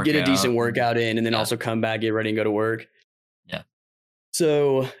 get a decent Workout. workout in, and then Yeah. also come back, get ready, and go to work. Yeah.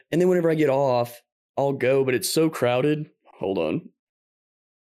 So, and then whenever I get off, I'll go, but it's so crowded. Hold on.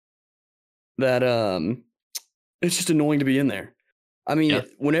 That it's just annoying to be in there. I mean, Yeah.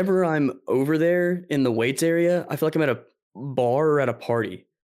 whenever I'm over there in the weights area, I feel like I'm at a bar or at a party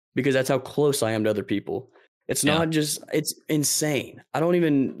because that's how close I am to other people. It's Yeah. not just, it's insane. I don't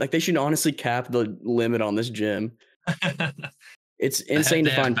even, like, they should honestly cap the limit on this gym. It's insane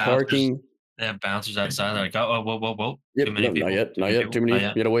to find bouncers. parking. They have bouncers outside. They're like, oh, whoa, whoa, whoa. Yep, Too many no, people. not yet, too many. Not You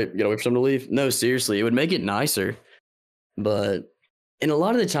yet. gotta wait for someone to leave. No, seriously, it would make it nicer. But, and a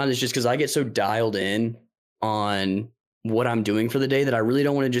lot of the times it's just because I get so dialed in on what I'm doing for the day that I really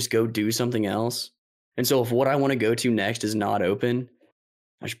don't want to just go do something else. And so if what I want to go to next is not open,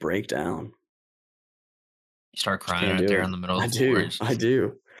 I just break down. You start crying Can't right do there it. in the middle I of the floor. do. I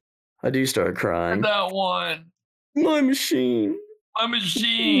do. I do start crying. That one. My machine. My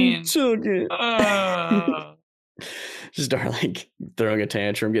machine. Took it. Uh. Just start like throwing a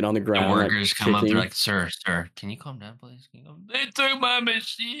tantrum, getting on the The ground. workers come up. They're kicking. like, sir, can you calm down, please? They took my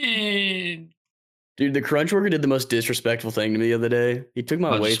machine. Dude, the crunch worker did the most disrespectful thing to me the other day. He took my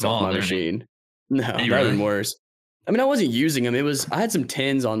Bunch of weights off small, my didn't he? machine. No, Did that he would have really? been worse. I mean, I wasn't using them. I had some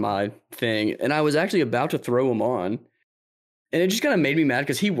tens on my thing, and I was actually about to throw them on. And it just kind of made me mad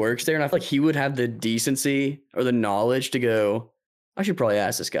because he works there, and I feel like he would have the decency or the knowledge to go, I should probably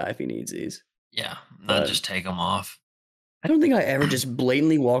ask this guy if he needs these. Yeah, not But- just take them off. I don't think I ever just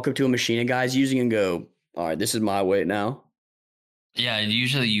blatantly walk up to a machine a guy's using and go, all right, this is my weight now. Yeah,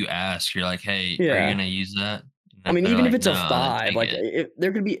 usually you ask. You're like, hey, are Yeah. you gonna use that? And I mean, they're even if like, it's a "No," then 5, take like it. if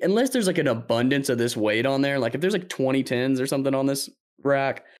there could be, unless there's like an abundance of this weight on there, like if there's like 20 tens or something on this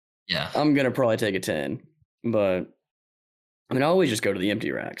rack, Yeah. I'm going to probably take a 10. But I mean, I always just go to the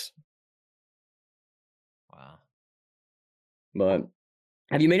empty racks. Wow. But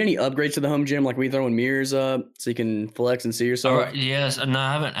have you made any upgrades to the home gym? Like we throwing mirrors up so you can flex and see yourself? All right, yes, no,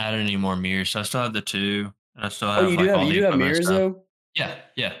 I haven't added any more mirrors. So I still have the 2, and I still have Oh, you like do have all the mirrors equipment stuff. though?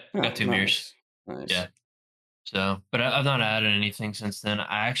 Yeah, I Oh, got 2 mirrors. Nice. Yeah. So, but I've not added anything since then.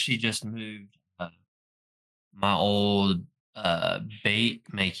 I actually just moved my old bait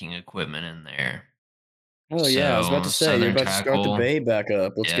making equipment in there. Oh yeah, I was about to So, say you're Southern about to start the Tackle, bait back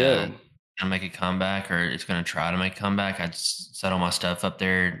up. Let's yeah, go. gonna make a comeback, or it's gonna try to make a comeback. I just set all my stuff up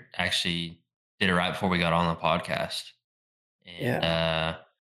there. Actually, did it right before we got on the podcast, and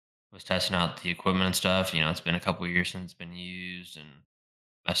was testing out the equipment and stuff. You know, it's been a couple of years since it's been used, and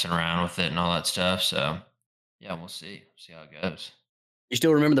messing around with it and all that stuff. So, yeah, we'll see how it goes. You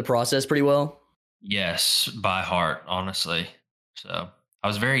still remember the process pretty well? Yes, by heart, honestly. So I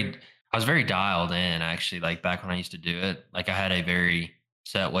was very dialed in actually, like back when I used to do it. Like I had a very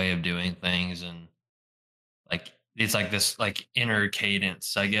set way of doing things, and like it's like this like inner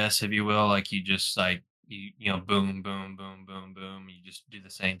cadence, I guess, if you will. Like you just like you know, boom, boom, boom, boom, boom. You just do the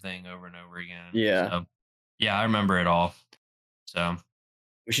same thing over and over again. Yeah. So yeah, I remember it all. So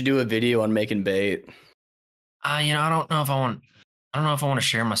We should do a video on making bait. you know, I don't know if I want to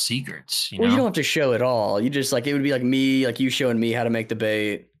share my secrets. You Well, know, you don't have to show it all. You just like it would be like me, like you showing me how to make the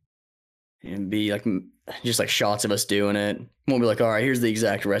bait, and be like just like shots of us doing it. Won't be like, all right, here's the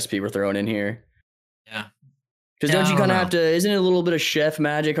exact recipe we're throwing in here. yeah. Because Yeah, don't I you don't kind of know. have to? Isn't it a little bit of chef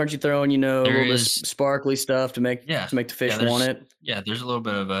magic? Aren't you throwing, a There little bit of is- sparkly stuff to make Yeah. the fish there's- want it? Yeah, there's a little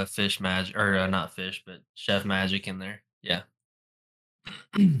bit of a fish magic, or not fish, but chef magic in there. Yeah.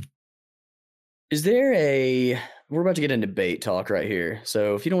 Is there a? We're about to get into bait talk right here.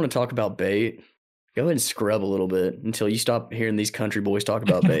 So if you don't want to talk about bait, go ahead and scrub a little bit until you stop hearing these country boys talk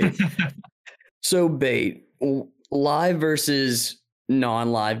about bait. So bait, live versus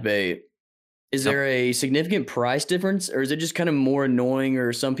non-live bait. Is Yep. there a significant price difference, or is it just kind of more annoying,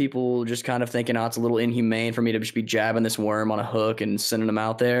 or some people just kind of thinking, oh, it's a little inhumane for me to just be jabbing this worm on a hook and sending them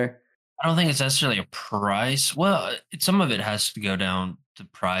out there? I don't think it's necessarily a price. Well, some of it has to go down to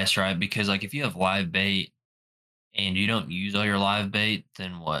price, right? Because like if you have live bait and you don't use all your live bait,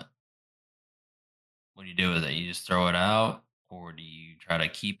 then what? What do you do with it? You just throw it out, or do you try to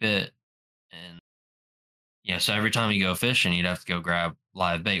keep it? And yeah, so every time you go fishing, you'd have to go grab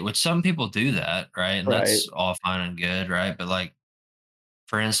live bait, which some people do that, right? And that's all fine and good, right? But like,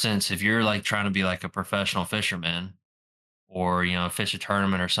 for instance, if you're like trying to be like a professional fisherman, or fish a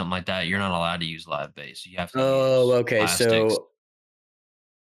tournament or something like that, you're not allowed to use live bait. So you have to Oh, use okay. plastics. So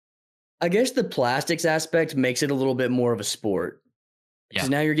I guess the plastics aspect makes it a little bit more of a sport. Because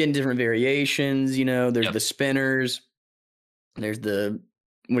Yeah. now you're getting different variations. There's Yep. the spinners, there's the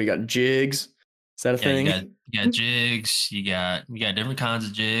what do you got, jigs. Is that a Yeah, thing? you got jigs, you got different kinds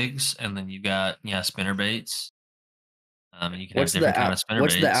of jigs, and then you got spinner baits. And you can have different kind of spinner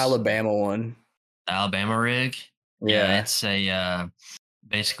What's the baits. Alabama one? The Alabama rig, yeah, Yeah. it's a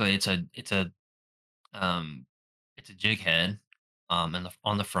basically um it's a jig head in the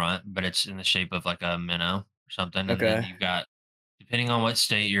on the front, but it's in the shape of like a minnow or something. And then Okay. you've got, depending on what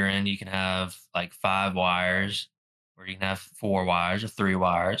state you're in, you can have like 5 wires, or you can have 4 wires, or 3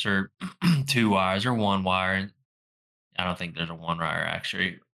 wires, or 2 wires, or 1 wire. I don't think there's a 1 wire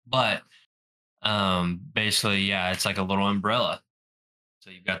actually, but basically, yeah, it's like a little umbrella. So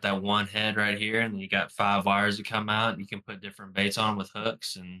you've got that one head right here, and then you got 5 wires that come out, and you can put different baits on with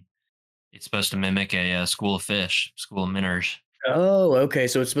hooks, and it's supposed to mimic a, school of fish, school of minnows. Oh, okay.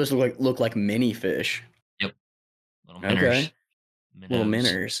 So it's supposed to look like mini fish. Yep, little Okay. minnows, Little minnows,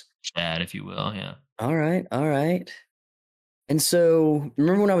 minnows. shad, if you will. Yeah. All right. All right. And so,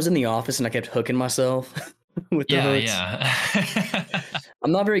 remember when I was in the office and I kept hooking myself with the Yeah, hooks? yeah.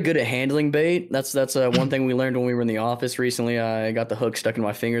 I'm not very good at handling bait. That's one thing we learned when we were in the office recently. I got the hook stuck in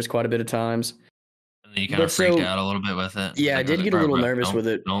my fingers quite a bit of times. And then you kind But of freaked so, out a little bit with it. I was yeah, I like, did get a bro, little bro, nervous with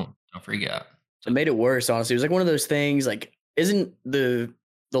it. don't freak out. It So made it worse, honestly. It was like one of those things. Like, isn't the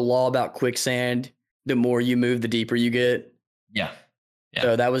law about quicksand? The more you move, the deeper you get. yeah, yeah.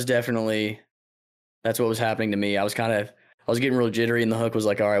 So that was definitely that's what was happening to me. I was getting real jittery, and the hook was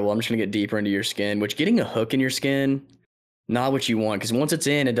like, all right, well, I'm just gonna get deeper into your skin. Which getting a hook in your skin, not what you want, because once it's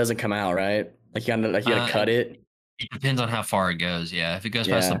in, it doesn't come out, right? You gotta It, cut it. it depends on how far it goes. Yeah, if it goes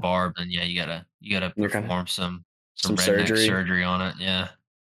past the Yeah, barb, then yeah, you gotta you're kind of perform some some redneck surgery. surgery on it. Yeah,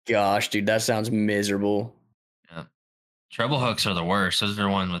 Gosh, dude, that sounds miserable. yeah. Treble hooks are the worst. Those are the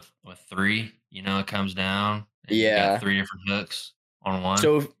one with three. It comes down and you got Yeah. three different hooks on one.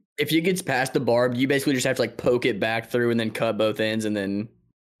 So if it gets past the barb, you basically just have to like poke it back through and then cut both ends and then Yeah,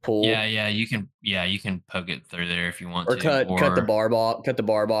 pull yeah, you can poke it through there if you want or to, cut or the barb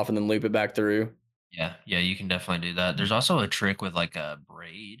off and then loop it back through. yeah, you can definitely do that. There's also a trick with like a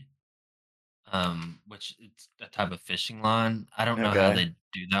braid, which it's a type of fishing line. I don't know how Okay. they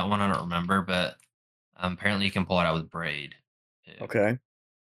do that one. I don't remember, but apparently you can pull it out with braid too. Okay.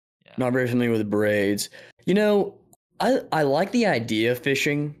 Yeah, Not very familiar with braids. You know, I like the idea of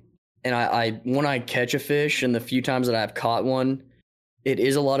fishing, and I when I catch a fish and the few times that I've caught one, it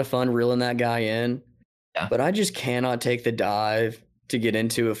is a lot of fun reeling that guy in. yeah. But I just cannot take the dive to get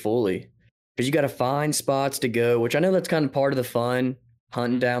into it fully because you got to find spots to go, which I know that's kind of part of the fun,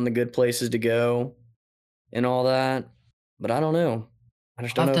 hunting Mhm. down the good places to go and all that. But I don't know. I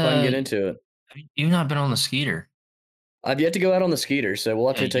just I'll don't have know if I can get to. into it. You've not been on the skeeter. I've yet to go out on the skeeter, so we'll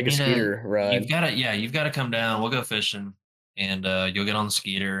have Yeah, to you take a need to. skeeter You've ride. got to. Yeah, you've got to come down. We'll go fishing, and you'll get on the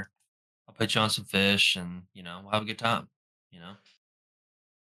skeeter. I'll put you on some fish, and we'll have a good time. You know.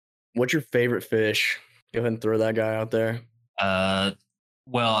 What's your favorite fish? Go ahead and throw that guy out there. Uh,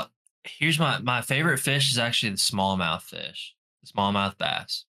 well, here's my favorite fish is actually the smallmouth fish, the smallmouth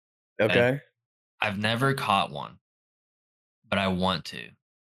bass. Okay, Okay. I've never caught one, but I want to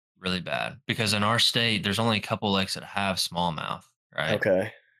really bad because in our state there's only a couple lakes that have smallmouth. Right.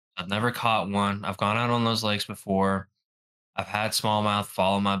 Okay. I've never caught one. I've gone out on those lakes before. I've had smallmouth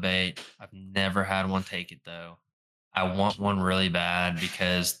follow my bait. I've never had one take it though. I want one really bad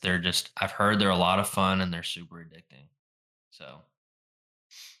because I've heard they're a lot of fun and they're super addicting. So,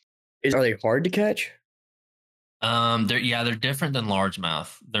 Are they hard to catch? they're different than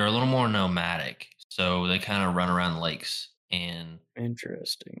largemouth. They're a little more nomadic. So they kind of run around lakes, and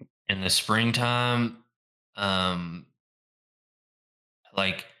Interesting. in the springtime, um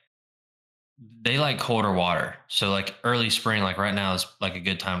like they like colder water. So like early spring, like right now is like a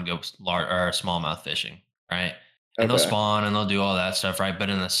good time to go or smallmouth fishing, right? And they'll Okay. spawn and they'll do all that stuff, right? But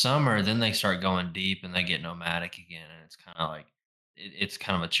in the summer, then they start going deep and they get nomadic again, and it's kind of like it's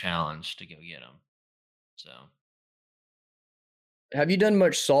kind of a challenge to go get them. So Have you done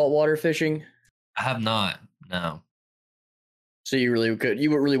much saltwater fishing? I have not, no. So you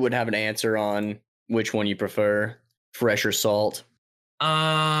really would have an answer on which one you prefer, fresh or salt.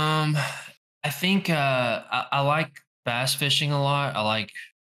 I think I like bass fishing a lot. I like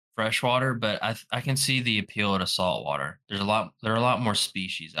freshwater, but I can see the appeal to saltwater. There are a lot more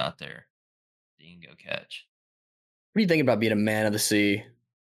species out there that you can go catch. What do you think about being a man of the sea?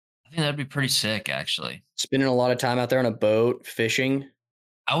 I think that'd be pretty sick, actually. Spending a lot of time out there on a boat fishing?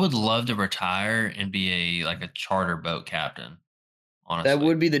 I would love to retire and be a charter boat captain. That Honestly,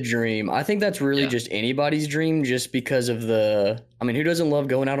 would be the dream. I think that's really yeah, just anybody's dream just because of I mean, who doesn't love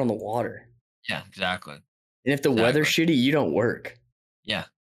going out on the water? yeah, exactly, And if the weather's exactly, shitty, you don't work. yeah,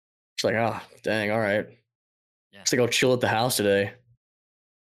 It's like, oh, dang, all right. yeah. Looks like I'll chill at the house today.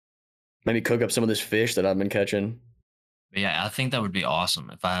 Maybe cook up some of this fish that I've been catching. But yeah, I think that would be awesome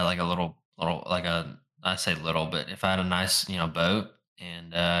if I had like a little like a I say little, but if I had a nice boat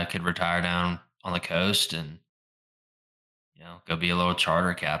and could retire down on the coast and go be a little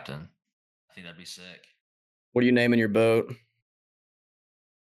charter captain. I think that'd be sick. What are you naming your boat?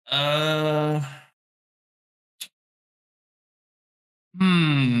 Uh,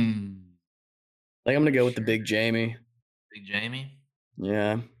 hmm. I think I'm gonna go with the Sure. Big Jamie. Big Jamie.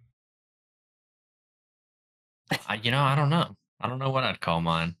 Yeah. I don't know. I don't know what I'd call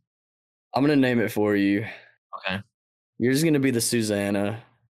mine. I'm gonna name it for you. Okay, You're just gonna be the Susanna.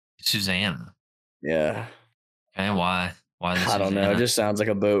 Susanna. Yeah. Okay, why? Why the I don't know. It Susanna? just sounds like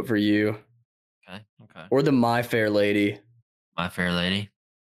a boat for you. Okay, okay. Or the My Fair Lady. My Fair Lady.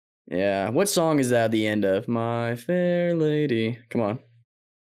 Yeah. What song is that at the end of My Fair Lady? Come on.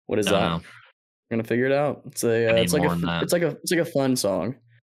 What is Don't that? know. Gonna figure it out. I need It's like more than that. it's like a fun song.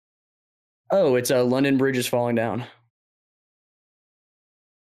 Oh, it's London Bridge is Falling Down.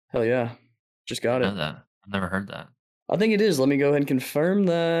 Hell yeah. Just I got know it. that. I've never heard that. I think it is. Let me go ahead and confirm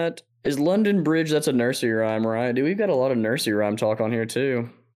that. Is London Bridge, that's a nursery rhyme, right? Dude, we've got a lot of nursery rhyme talk on here too.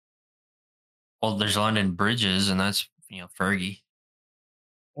 Well, there's London Bridges, and that's Fergie.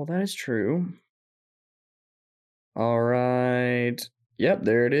 Well, that is true. All right. Yep,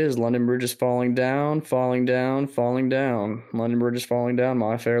 there it is. London Bridge is falling down, falling down, falling down. London Bridge is falling down,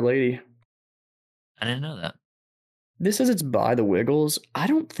 My Fair Lady. I didn't know that. This says it's by the Wiggles. I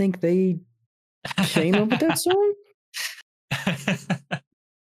don't think they came up with that song.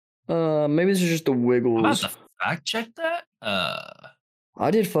 Maybe this is just the I'm about Wiggles. to fact check that.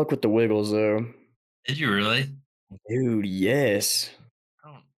 I did fuck with the Wiggles though. Did you really? Dude, yes.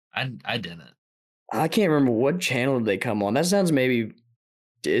 I didn't. I can't remember what channel did they come on. That sounds maybe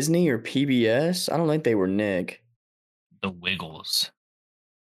Disney or PBS. I don't think they were Nick. The Wiggles.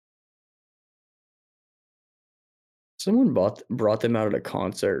 Someone brought them out at a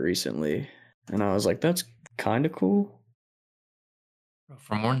concert recently, and I was like, that's kind of cool.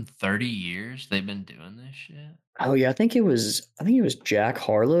 For more than 30 years, they've been doing this shit. Oh yeah, I think it was Jack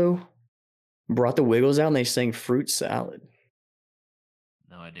Harlow brought the Wiggles out and they sang Fruit Salad.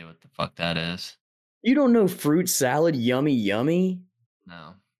 No idea what the fuck that is. You don't know Fruit Salad, Yummy Yummy?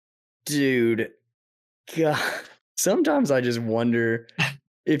 No. Dude, God, sometimes I just wonder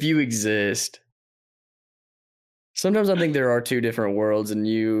if you exist. Sometimes I think there are two different worlds and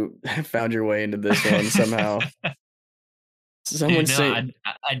you found your way into this one somehow. Someone say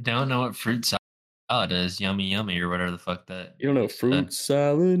I don't know what fruit salad is. Yummy, yummy, or whatever the fuck that. you don't know Fruit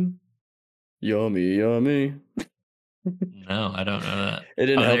Salad, Yummy Yummy. No, I don't know that. It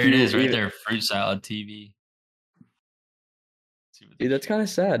didn't help there you. It is right there. Fruit Salad TV. Dude, that's kind of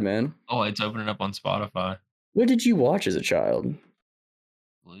sad, man. Oh, it's opening up on Spotify. What did you watch as a child?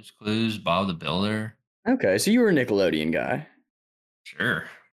 Blue's Clues, Bob the Builder. Okay, so you were a Nickelodeon guy. Sure.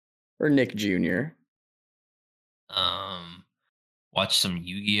 Or Nick Jr. Watch some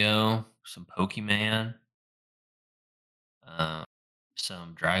Yu-Gi-Oh, some Pokemon,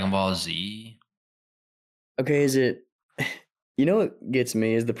 some Dragon Ball Z. Okay, is it you know what gets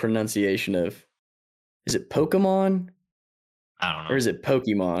me is the pronunciation of is it Pokemon? I don't know. Or is it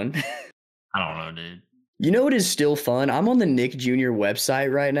Pokemon? I don't know, dude. You know what is still fun? I'm on the Nick Jr.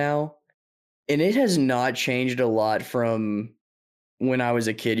 website right now, and it has not changed a lot from when I was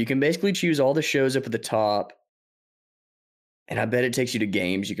a kid. You can basically choose all the shows up at the top, and I bet it takes you to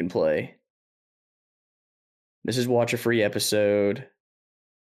games you can play. This is watch a free episode.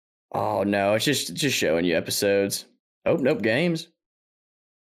 Oh no, it's just showing you episodes. Oh nope, games.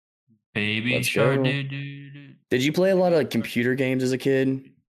 Baby Let's Shark, go. dude. Did you play a lot of like computer games as a kid?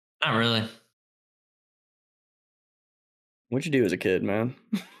 Not really. What'd you do as a kid, man?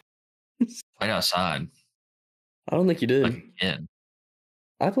 Played outside. I don't think you did. Like a kid.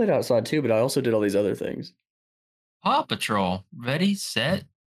 I played outside too, but I also did all these other things. Paw Patrol. Ready, set,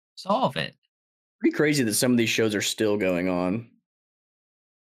 solve it. Pretty crazy that some of these shows are still going on.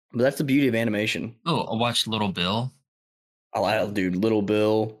 But that's the beauty of animation. Oh, I watched Little Bill. Dude, Little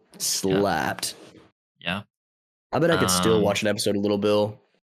Bill slapped. Yeah. I bet I could still watch an episode of Little Bill.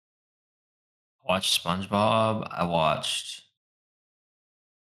 I watched SpongeBob. I watched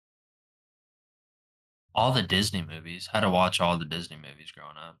all the Disney movies. Had to watch all the Disney movies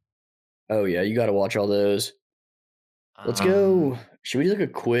growing up. Oh yeah, you got to watch all those. Let's go. Should we do like a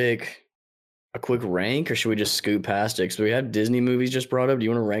quick rank, or should we just scoot past it? Because we have Disney movies just brought up. Do you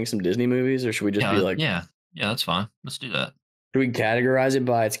want to rank some Disney movies, or should we just be like, yeah, that's fine. Let's do that. Should we categorize it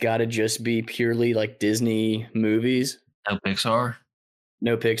by it's got to just be purely like Disney movies? No Pixar.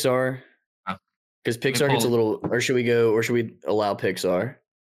 No Pixar. Because Pixar gets a little, or should we allow Pixar?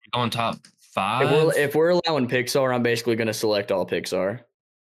 Going top If we're 5? if we're allowing Pixar, I'm basically gonna select all Pixar.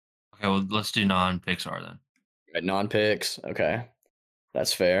 Okay, well, let's do non-Pixar then. Right, non-Pix. Okay.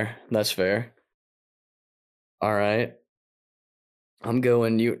 That's fair. That's fair. All right. I'm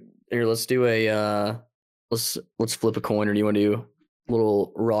going you here, let's do a let's flip a coin, or do you want to do a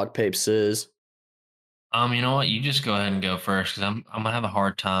little rock, paper, scissors? You know what? You just go ahead and go first because I'm gonna have a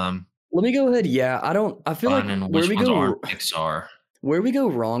hard time Let me go ahead. Yeah, I feel like finding which ones aren't Pixar. where we go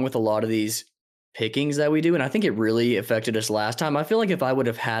wrong with a lot of these pickings that we do, and I think it really affected us last time. I feel like if I would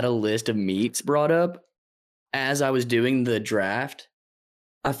have had a list of meats brought up as I was doing the draft,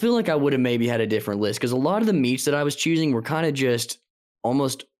 I feel like I would have maybe had a different list, because a lot of the meats that I was choosing were kind of just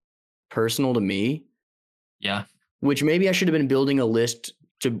almost personal to me, Yeah. which maybe I should have been building a list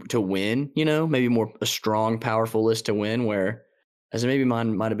to win, maybe more a strong, powerful list to win, where as maybe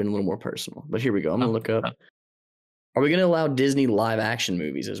mine might have been a little more personal. But here we go. I'm gonna look up. Are we gonna allow Disney live action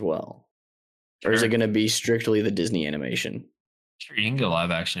movies as well? Or is it Sure. gonna be strictly the Disney animation? Sure, you can go live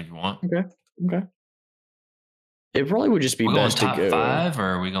action if you want. Okay. Okay. It probably would just be We're going best to top go. 5 or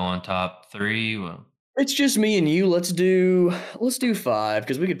are we going top 3? Well, It's just me and you. Let's do 5,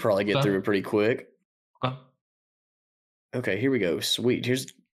 because we could probably get Okay. through it pretty quick. okay. Okay, here we go. Sweet. Here's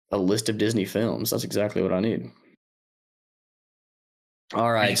a list of Disney films. That's exactly what I need.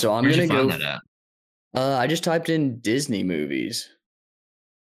 All right, so I'm Where'd gonna you go. find that at? I just typed in Disney movies,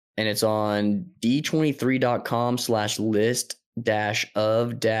 and it's on d23.com/list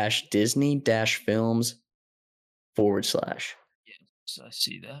of Disney films / Yes, I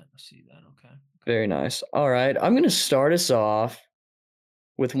see that. Okay. Very nice. All right, I'm gonna start us off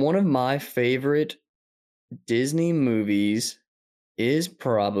with one of my favorite Disney movies. Is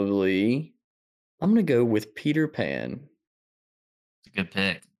probably, I'm gonna go with Peter Pan. It's a good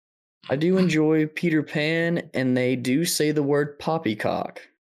pick. I do enjoy Peter Pan, and they do say the word poppycock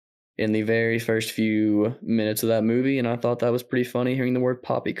in the very first few minutes of that movie, and I thought that was pretty funny hearing the word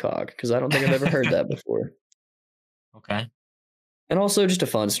poppycock, because I don't think I've ever heard that before. Okay. And also just a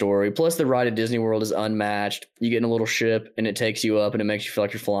fun story. Plus, the ride at Disney World is unmatched. You get in a little ship, and it takes you up, and it makes you feel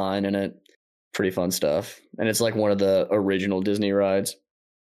like you're flying in it. Pretty fun stuff. And it's like one of the original Disney rides.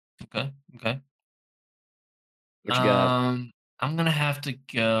 Okay. What you got? I'm gonna have to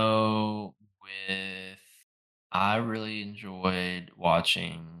go with. I really enjoyed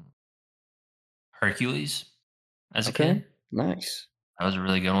watching Hercules as a Okay, kid. nice. That was a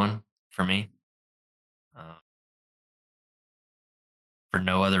really good one for me. Uh, for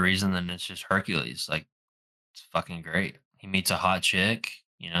no other reason than it's just Hercules. Like it's fucking great. He meets a hot chick,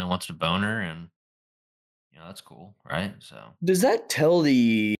 wants to bone her, and that's cool, right? So Does that tell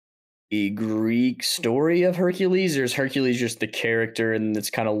the Greek story of Hercules, or is Hercules just the character and it's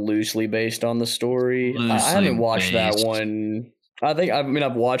kind of loosely based on the story? I haven't loosely watched that based. one.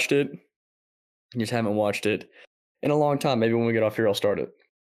 I've watched it. Just haven't watched it in a long time. Maybe when we get off here, I'll start it.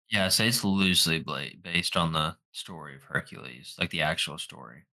 Yeah, say it's loosely based on the story of Hercules, like the actual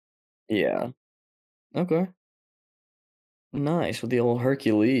story. Yeah. Okay. Nice with the old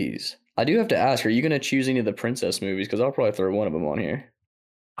Hercules. I do have to ask, are you going to choose any of the princess movies? Because I'll probably throw one of them on here.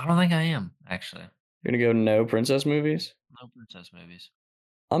 I don't think I am actually. You're going to go no princess movies? No princess movies.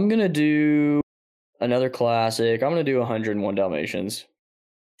 I'm going to do another classic. I'm going to do 101 Dalmatians.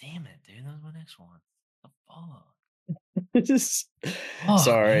 Damn it, dude! That was my next one. The fuck? Just Oh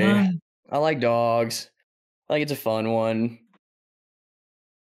sorry. man. I like dogs. I think it's a fun one.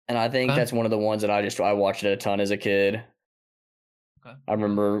 And I think Okay. that's one of the ones that I watched it a ton as a kid. Okay. I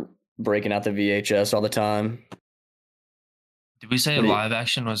remember breaking out the VHS all the time. Did we say What do you, live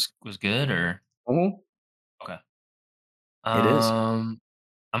action was good or Mhm. okay? It is. I'm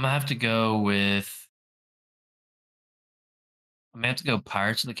gonna have to go with. I'm gonna have to go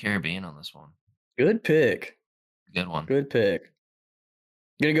Pirates of the Caribbean on this one. Good pick. Good one. Good pick.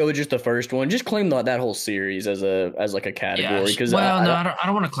 Gonna go with just the first one. Just claim that whole series as like a Yeah. category, because Well, no, I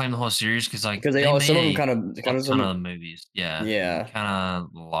don't want to claim the whole series because like they they all, some of them made kind a of ton some. of the movies. Yeah, Yeah. kind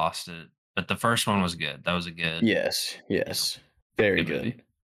of lost it, but the first one was good. That was a good, Yes. Yes. Very good movie. good.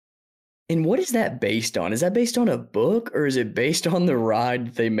 And what is that based on? Is that based on a book, or is it based on the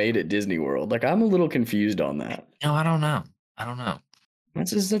ride they made at Disney World? Like, I'm a little confused on that. No, I don't know. I don't know.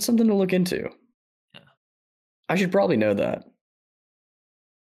 That's something to look into. Yeah. I should probably know that.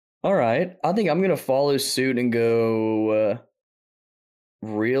 All right, I think I'm gonna follow suit and go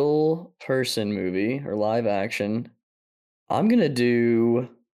real person movie or live action. I'm gonna do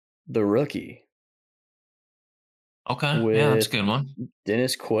The Rookie Okay. Yeah, that's a with good one.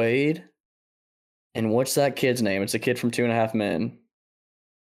 Dennis Quaid. And what's that kid's name? It's a kid from Two and a Half Men.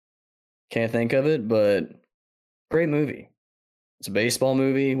 Can't think of it, but great movie. It's a baseball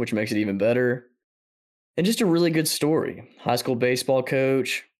movie, which makes it even better. And just a really good story. High school baseball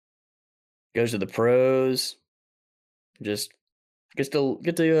coach goes to the pros, just get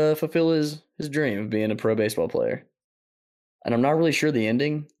to fulfill his dream of being a pro baseball player. And I'm not really sure the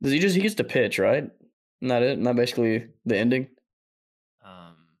ending. Does he gets to pitch, right? Not it. Not basically the ending.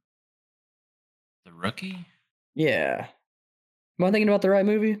 Um, the Rookie. Yeah. Am I thinking about the right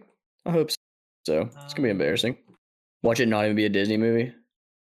movie? I hope so. It's gonna be Um, embarrassing. Watch it not even be a Disney movie.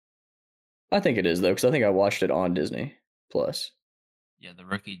 I think it is though, because I think I watched it on Disney Plus. yeah, the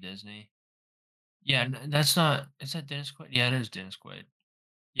Rookie Disney. Yeah, that's not. Is that Dennis Quaid? Yeah, it is Dennis Quaid.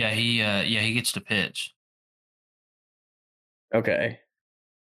 Yeah, he gets to pitch. Okay,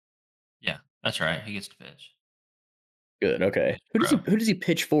 Yeah, that's right. He gets to pitch. good. Okay, He's pro. who does he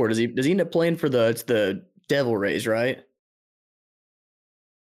pitch for? Does he end up playing for the Devil Rays, right?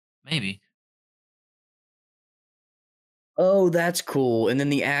 Maybe. Oh, that's cool. And then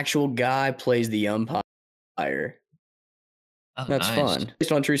the actual guy plays the umpire. Oh, That's nice. fun.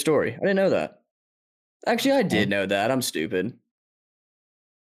 Based on a true story. I didn't know that. Actually, That's I cool. did know that. I'm stupid.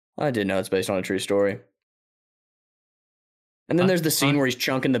 I did know it's based on a true story. And then there's the That's scene fun. where he's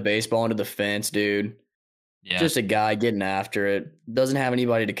chunking the baseball into the fence, dude. Yeah. Just a guy getting after it. Doesn't have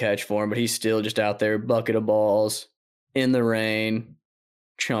anybody to catch for him, but he's still just out there, bucket of balls, in the rain,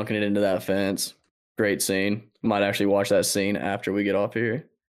 chunking it into that fence. Great scene. Might actually watch that scene after we get off here.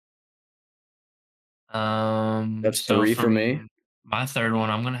 That's So three for me. from my third one,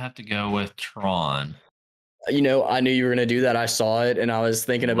 I'm gonna have to go with Tron. I knew you were gonna do that. I saw it, and I was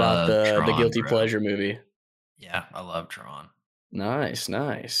thinking about Love the Tron, guilty bro. pleasure movie. Yeah, I love Tron. Nice,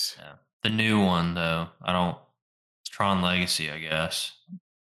 nice. Yeah. The new one though, I don't. It's Tron Legacy, I guess.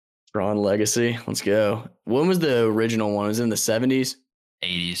 Tron Legacy. Let's go. When was the original one? Was it in the 70s,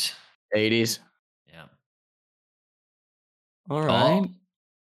 80s. 80s? Yeah. All Y'all? right.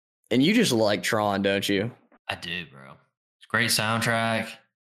 And you just like Tron, don't you? I do, bro. It's a great soundtrack.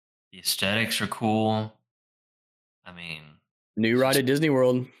 The aesthetics are cool. I mean, New it's ride just at Disney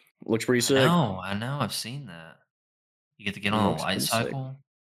World. Looks pretty sick. I know, I've seen that. You get to get on a Looks light pretty sick. cycle.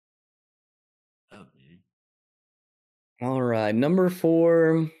 Oh, dude. All right. Number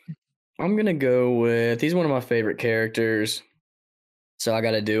 4. I'm going to go with, he's one of my favorite characters. So I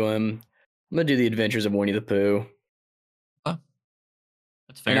got to do him. I'm going to do The Adventures of Winnie the Pooh. Oh,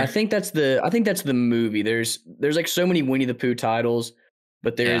 that's And fair. I think that's the movie. There's like so many Winnie the Pooh titles,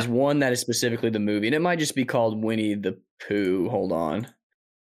 but there is Yeah. one that is specifically the movie, and it might just be called Winnie the Pooh. Hold on.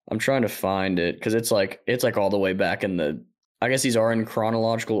 I'm trying to find it because it's like all the way back in the. I guess these are in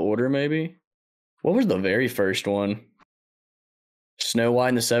chronological order, maybe. What was the very first one? Snow White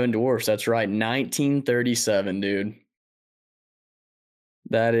and the Seven Dwarfs. That's right, 1937, dude.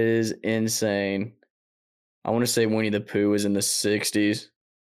 That is insane. I want to say Winnie the Pooh was in the 60s.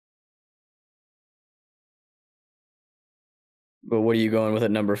 But what are you going with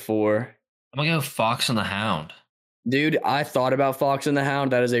at number 4? I'm gonna go Fox and the Hound. Dude, I thought about Fox and the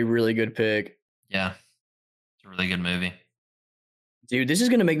Hound. That is a really good pick. Yeah. It's a really good movie. Dude, this is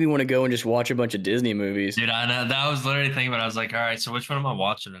going to make me want to go and just watch a bunch of Disney movies. Dude, I know that was literally thinking about it. I was like, all right, so which one am I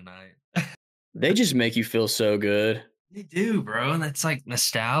watching tonight? They just make you feel so good. They do, bro. And it's like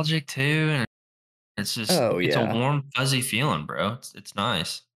nostalgic too. And it's just Oh, it's a yeah. warm, fuzzy feeling, bro. It's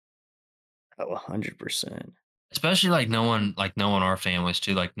nice. Oh, 100%. Especially like knowing our families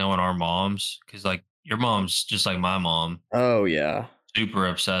too, like knowing our moms. Cause like your mom's just like my mom, Oh, yeah. super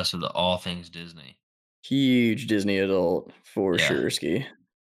obsessed with all things Disney. Huge Disney adult for Yeah. sure, ski.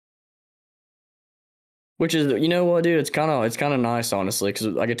 Which is, you know what, dude? It's kind of nice, honestly,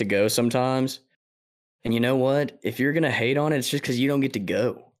 because I get to go sometimes. And you know what? If you're gonna hate on it, it's just because you don't get to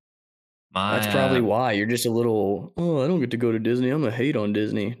go. My That's probably why you're just a little. Oh, I don't get to go to Disney. I'm gonna hate on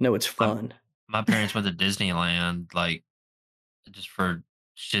Disney. No, it's my fun. my parents went to Disneyland like just for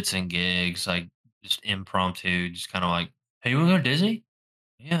shits and gigs, like just impromptu, just kind of like, hey, you want to go to Disney?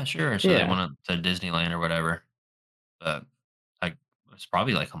 Yeah, sure. So they Yeah, went up to Disneyland or whatever. But like it's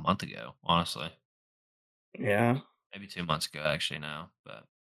probably like a month ago, honestly. yeah. Maybe 2 months ago, actually now. But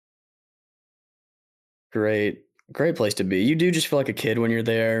Great place to be. You do just feel like a kid when you're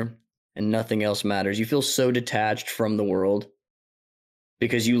there, and nothing else matters. You feel so detached from the world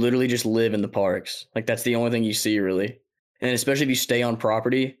because you literally just live in the parks. Like that's the only thing you see really. And especially if you stay on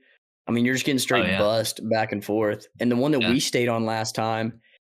property, I mean, you're just getting oh straight yeah, bussed back and forth. And the one that yeah. we stayed on last time,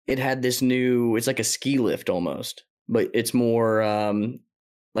 it had this it's like a ski lift almost, but it's more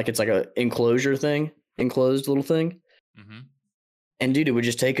like it's like a enclosure thing, enclosed little thing. Hmm. And dude, it would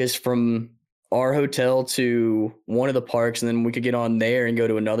just take us from our hotel to one of the parks, and then we could get on there and go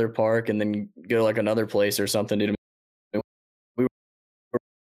to another park, and then go like another place or something. Dude, we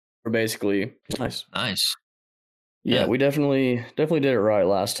We're basically nice. Nice. Yeah, Yeah. we definitely did it right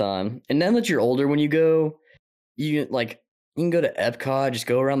last time. And now that you're older, when you go, you like you can go to Epcot, just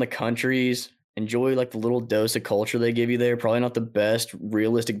go around the countries, enjoy like the little dose of culture they give you there. Probably not the best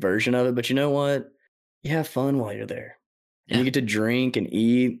realistic version of it, but you know what? You have fun while you're there, and you Yeah. get to drink and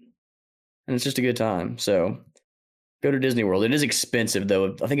eat, and it's just a good time. So go to Disney World. It is expensive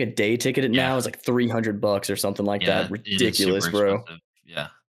though. I think a day ticket Yeah. now is like $300 or something like Yeah. that. It is super Ridiculous, bro. expensive. Yeah.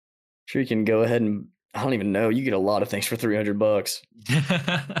 Sure, you can go ahead and I don't even know. You get a lot of things for $300.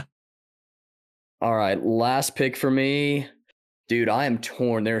 All right, last pick for me. Dude, I am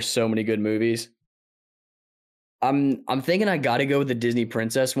torn. There are so many good movies. I'm thinking I got to go with the Disney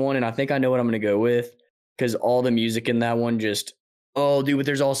Princess one, and I think I know what I'm going to go with because all the music in that one just oh, dude. But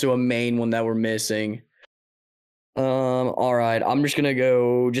there's also a main one that we're missing. All right. I'm just gonna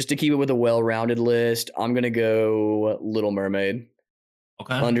go just to keep it with a well-rounded list. I'm gonna go Little Mermaid.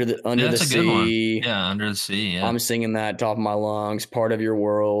 Okay. Under Yeah, the that's a good one. sea. Yeah, Under the Sea. Yeah. I'm singing that top of my lungs. Part of your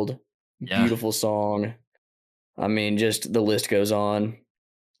world. Yeah. Beautiful song. I mean, just the list goes on.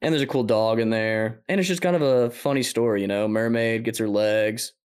 And there's a cool dog in there. And it's just kind of a funny story, you know. Mermaid gets her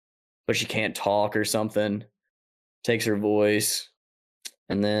legs, but she can't talk or something. Takes her voice.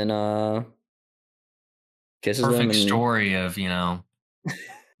 And then kisses them Perfect and story of,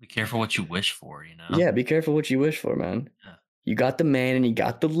 be careful what you wish for, yeah, be careful what you wish for, man. Yeah. You got the man and you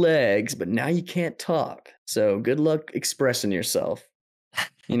got the legs, but now you can't talk. So good luck expressing yourself.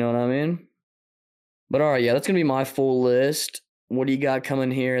 You know what I mean? But all right, yeah, that's gonna be my full list. What do you got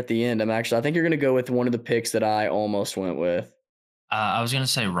coming here at the end? I think you're gonna go with one of the picks that I almost went with. I was gonna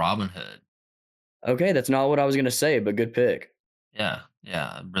say Robin Hood. Okay, that's not what I was gonna say, but good pick. Yeah, yeah,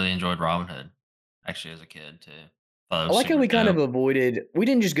 I really enjoyed Robin Hood, actually, as a kid too. Thought it I was like how super we kind of dope. avoided. We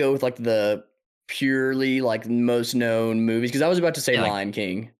didn't just go with like the purely like most known movies because I was about to say Yeah, like, Lion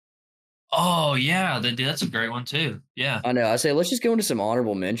King. oh yeah, that's a great one too. Yeah, I know. I say let's just go into some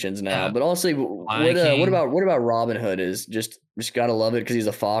honorable mentions now. yeah, But honestly, Lion what King. about Robin Hood? Is just gotta love it because he's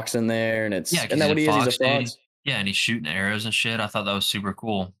a fox in there, and Yeah, it's isn't because that he's what a he is? He's a fox dude. fox. Yeah, and he's shooting arrows and shit. I thought that was super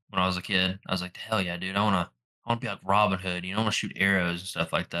cool when I was a kid. I was like, hell yeah, dude, I wanna be like Robin Hood. I wanna shoot arrows and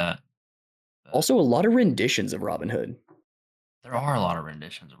stuff like that. But Also, a lot of renditions of Robin Hood. there are a lot of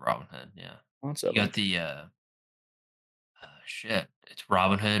renditions of Robin Hood. Yeah, Lots you of got them. the shit. It's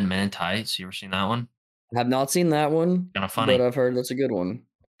Robin Hood Men in Tights. You ever seen that one? I have not seen that one, Kind of but funny. I've heard that's a good one.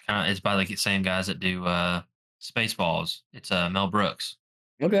 It's by like the same guys that do Spaceballs. It's Mel Brooks.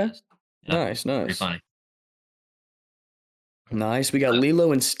 It Okay, is. Yeah, nice, pretty nice, funny. nice. We got But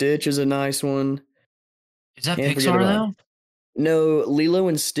Lilo and Stitch is a nice one. is that Can't forget Pixar about though? no Lilo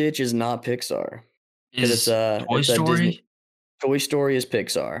and Stitch is not Pixar because Is Toy it's a Disney. Story? Toy Story is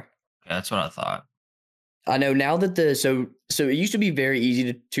Pixar. Yeah, that's what I thought. I know now that so it used to be very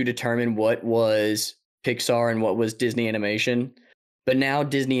easy to determine what was Pixar and what was Disney Animation, but now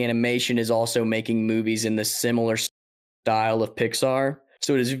Disney Animation is also making movies in the similar style of Pixar.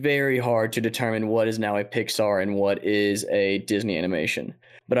 So it is very hard to determine what is now a Pixar and what is a Disney Animation.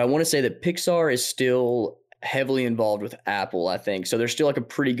 But I want to say that Pixar is still heavily involved with Apple, I think. So there's still like a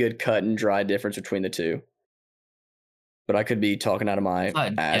pretty good cut and dry difference between the two. But I could be talking out of my ass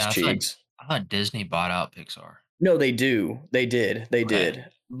I thought cheeks. Disney bought out Pixar. No, they do. They did. They Okay, did.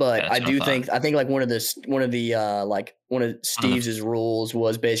 But that's what I thought. I think like one of One of the Steve's rules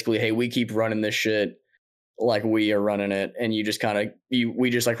was basically, hey, we keep running this shit like we are running it, and you just kind of we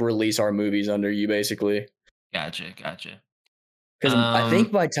just like release our movies under you basically. gotcha. Because I think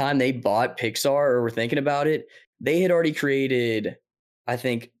Um, by the time they bought Pixar or were thinking about it, they had already created, I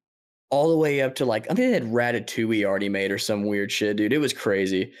think, all the way up to like I think they had Ratatouille already made or some weird shit, dude. It was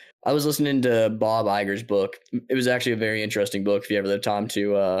crazy. I was listening to Bob Iger's book. It was actually a very interesting book if you ever have the time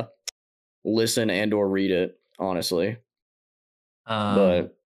to listen and or read it, honestly. um,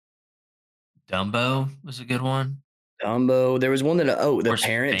 But Dumbo was a good one. Dumbo, there was one that Of the course,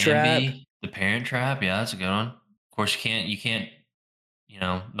 Parent Trap, Bambi, The Parent Trap. Yeah, that's a good one. Of course, you can't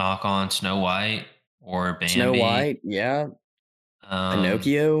knock on Snow White or Snow Bambi. White, yeah, Um,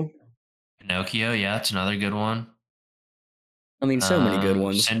 Pinocchio. Pinocchio, yeah, that's another good one. I mean, so many good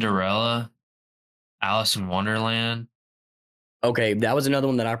ones. Cinderella, Alice in Wonderland, Okay, that was another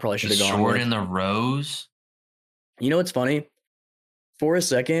one that I probably The should have gone Sword with. and the Rose. You know what's funny? For a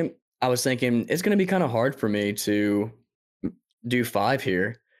second, I was thinking it's going to be kind of hard for me to do five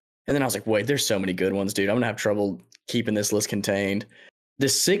here. And then I was like, wait, there's so many good ones, dude. I'm going to have trouble keeping this list contained. The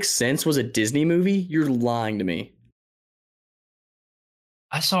Sixth Sense was a Disney movie? You're lying to me.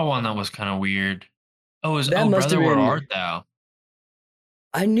 I saw one that was kind of weird. That must have Brother, Where been. Art Thou?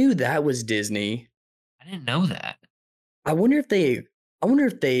 I knew that was Disney. I didn't know that. I wonder if they. I wonder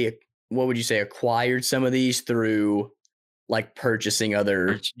if they, what would you say, acquired some of these through like purchasing Or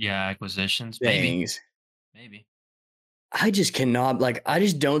other yeah, acquisitions, maybe, things. maybe. I just cannot like. I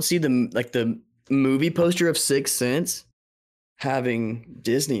just don't see the movie poster of Sixth Sense having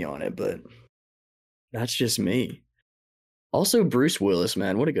Disney on it, but that's just me. Also, Bruce Willis,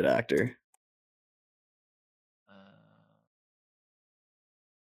 man, what a good actor. Uh,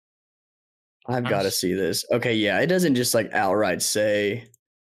 I've trying got to to s- see this. Okay, yeah, it doesn't just like outright say.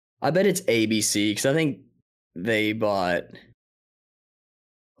 I bet it's ABC because I think they bought.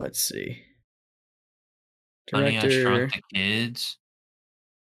 Let's see, Honey, I Shrunk director the Kids.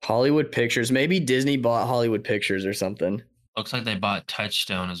 Hollywood Pictures. Maybe Disney bought Hollywood Pictures or something. Looks like they bought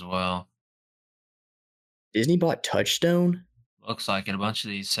Touchstone as well. Disney bought Touchstone. Looks like it. A bunch of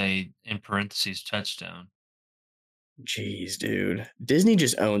these say in parentheses Touchstone. Jeez, dude. Disney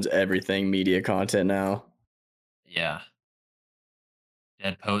just owns everything media content now. Yeah.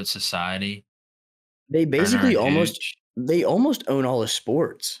 Dead Poet Society. They Turner basically and almost Hooch. they almost own all the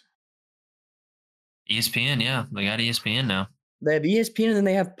sports. ESPN, yeah. They got ESPN now. They have ESPN and then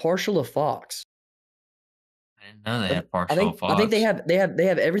they have partial of Fox. I didn't know they But had I partial think I think Fox. they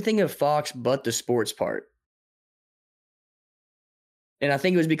have everything of Fox but the sports part. And I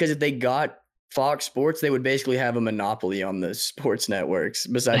think it was because if they got Fox Sports, they would basically have a monopoly on the sports networks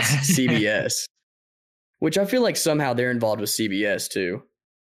besides CBS, which I feel like somehow they're involved with CBS too.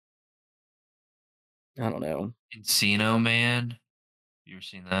 I don't know. Encino Man. You ever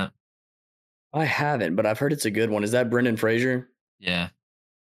seen that? I haven't, but I've heard it's a good one. Is that Brendan Fraser? Yeah.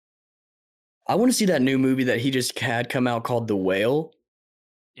 I want to see that new movie that he just had come out called The Whale.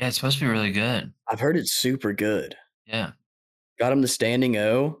 Yeah, it's supposed to be really good. I've heard it's super good. Yeah. Got him the standing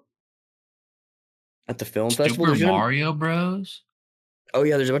O at the film festival. Super Mario Bros. Oh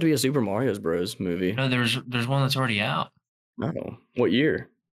yeah, there's about to be a Super Mario Bros. Movie. No, there's one that's already out. Oh, what year?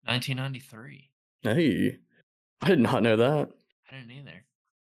 1993. Hey, I did not know that. I didn't either.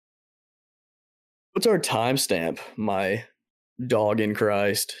 What's our timestamp? My dog in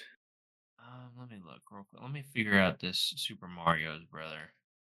Christ. Let me look real quick. Let me figure out this Super Mario's brother.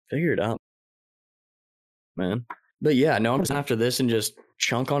 Figure it out, man. But yeah, no, I'm after this and just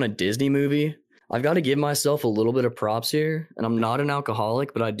chunk on a Disney movie. I've got to give myself a little bit of props here, and I'm not an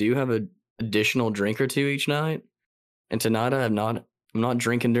alcoholic, but I do have an additional drink or two each night. And tonight I'm not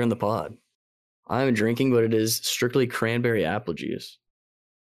drinking during the pod. I am drinking, but it is strictly cranberry apple juice.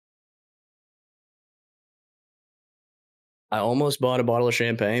 I almost bought a bottle of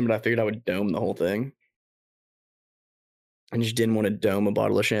champagne, but I figured I would dome the whole thing. I just didn't want to dome a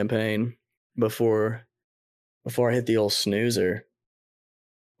bottle of champagne before I hit the old snoozer.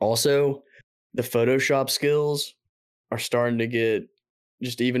 Also, the Photoshop skills are starting to get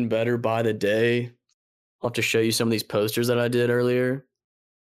just even better by the day. I'll have to show you some of these posters that I did earlier.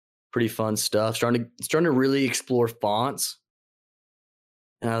 Pretty fun stuff. Starting to really explore fonts.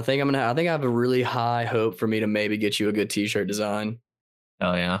 And I think I have a really high hope for me to maybe get you a good t-shirt design.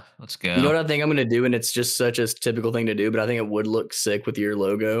 Oh yeah, let's go. You know what I think I'm gonna do, and it's just such a typical thing to do, but I think it would look sick with your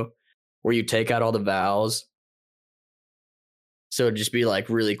logo, where you take out all the vowels. So it'd just be like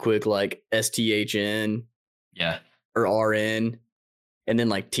really quick, like STHN Yeah. or RN, and then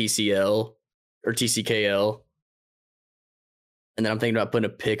like TCL or TCKL. And then I'm thinking about putting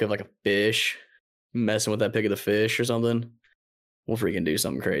a pic of like a fish, messing with that pic of the fish or something. We'll freaking do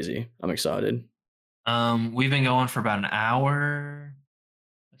something crazy. I'm excited. We've been going for about an hour.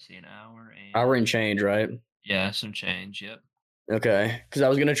 Let's see, an Hour and change, right? yeah, some change. Yep. Okay, because I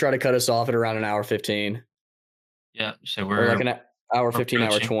was gonna try to cut us off at around an hour 15, Yep. So or like an hour we're 15, hour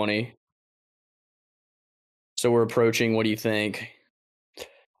approaching. 20. So we're approaching. What do you think?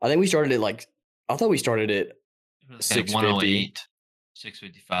 I think we started at like. I thought we started at like 6:50. 108,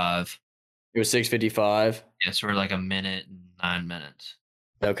 6:55. It was 6:55. Yeah, so we're like a minute and 9 minutes.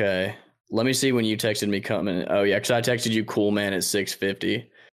 Okay, let me see when you texted me coming. Oh yeah, because I texted you cool man at 6:50.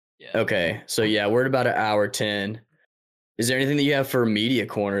 Yeah. Okay, so yeah, we're at about an hour 10. Is there anything that you have for media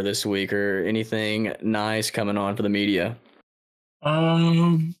corner this week, or anything nice coming on for the media? No,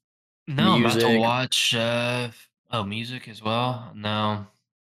 I'm about to Music. watch music as well. No.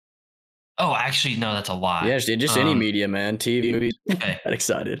 Oh, actually, no, that's a lie. Yeah, just any media, man. TV, movies. Okay. That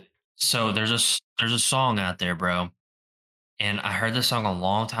excited. So there's a song out there, bro. And I heard this song a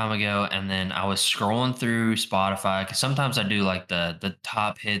long time ago, and then I was scrolling through Spotify because sometimes I do like the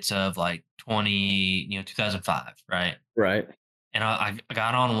top hits of like 2005, right? Right. And I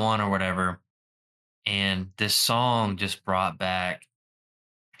got on one or whatever, and this song just brought back,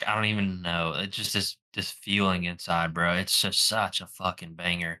 I don't even know, it's just this feeling inside, bro. It's just such a fucking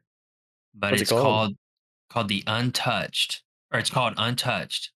banger. But What's it it's called? called The Untouched or it's called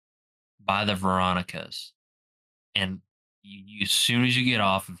Untouched by the Veronicas. And as soon as you get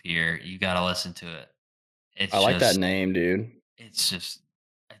off of here, you got to listen to it. I It's like that just, name, dude. it's just,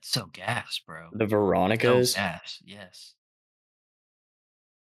 it's so gas, bro. The So Veronicas. gas. Yes.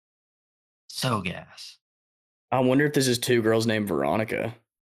 So gas. I wonder if this is two girls named Veronica.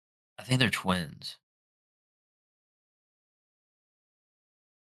 I think they're twins.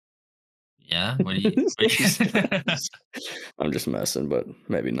 Yeah. What do you? I'm just messing, but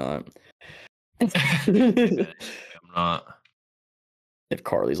maybe not. I'm not. If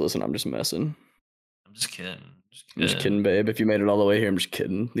Carly's listening, I'm just messing. I'm just kidding. I'm just kidding, babe. If you made it all the way here, I'm just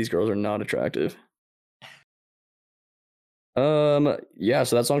kidding. These girls are not attractive. Yeah,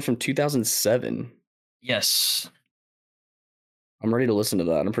 so that song's from 2007. Yes. I'm ready to listen to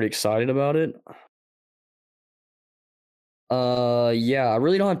that. I'm pretty excited about it. Yeah, I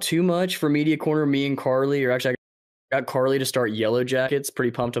really don't have too much for Media Corner. Me and Carly, or actually, I got Carly to start Yellow Jackets.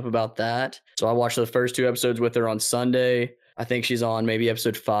 Pretty pumped up about that. So I watched the first 2 episodes with her on Sunday. I think she's on maybe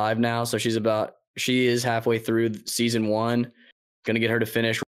episode 5 now. So she is halfway through season 1. Gonna get her to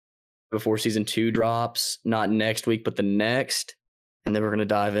finish before season 2 drops. Not next week, but the next. And then we're gonna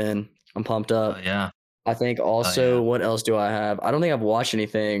dive in. I'm pumped up. Oh, yeah. I think also, what else do I have? I don't think I've watched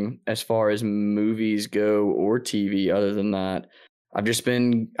anything as far as movies go or TV other than that. I've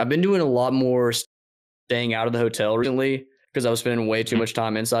been doing a lot more staying out of the hotel recently because I was spending way too much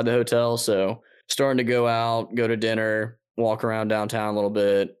time inside the hotel. So starting to go out, go to dinner, walk around downtown a little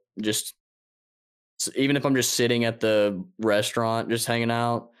bit. Just even if I'm just sitting at the restaurant, just hanging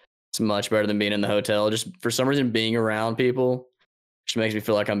out, it's much better than being in the hotel. Just for some reason, being around people just makes me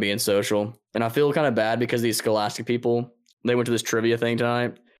feel like I'm being social. And I feel kind of bad because these Scholastic people, they went to this trivia thing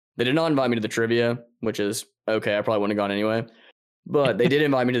tonight. They did not invite me to the trivia, which is okay. I probably wouldn't have gone anyway. But they did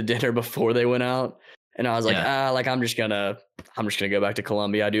invite me to dinner before they went out. And I was like, I'm just gonna go back to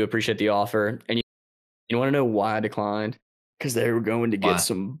Columbia. I do appreciate the offer. And you want to know why I declined? Because they were going to get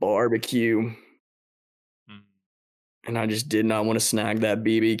some barbecue. And I just did not want to snag that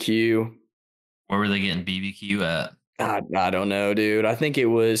BBQ. Where were they getting BBQ at? I don't know, dude. I think it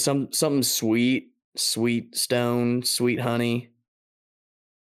was something sweet stone, sweet honey.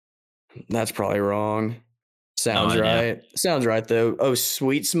 That's probably wrong. Sounds right. Sounds right though. Oh,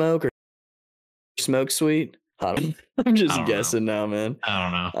 sweet smoke or smoke sweet? I'm just guessing now, man. I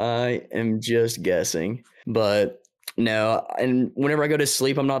don't know. I am just guessing. But no, and whenever I go to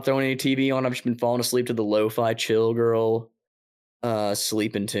sleep, I'm not throwing any TV on. I've just been falling asleep to the lo-fi chill girl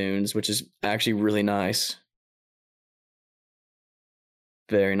sleeping tunes, which is actually really nice.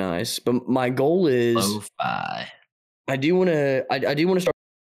 Very nice. But my goal is lo-fi. I do want to start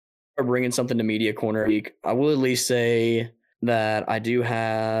bringing something to Media Corner week. I will at least say that I do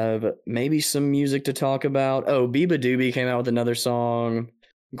have maybe some music to talk about. Oh, Biba Doobie came out with another song,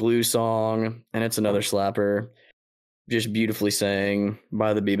 Glue Song, and it's another slapper. Just beautifully sang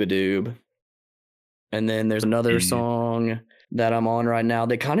by the Biba Doob. And then there's another song that I'm on right now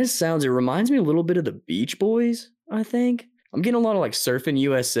that kind of it reminds me a little bit of the Beach Boys, I think. I'm getting a lot of like Surfing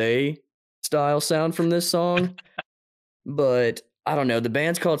USA style sound from this song. But I don't know. The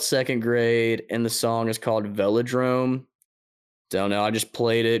band's called Second Grade and the song is called Velodrome. Don't know. I just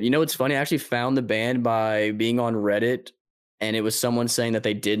played it. You know what's funny? I actually found the band by being on Reddit and it was someone saying that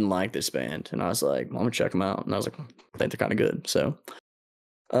they didn't like this band. And I was like, well, I'm going to check them out. And I was like, I think they're kind of good. So,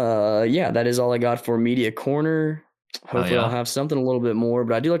 yeah, that is all I got for Media Corner. Hopefully I'll have something a little bit more,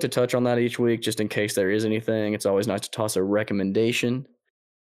 but I do like to touch on that each week just in case there is anything. It's always nice to toss a recommendation.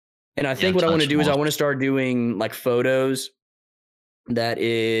 And I think what I want to do is I want to start doing like photos that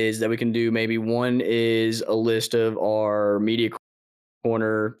we can do. Maybe one is a list of our Media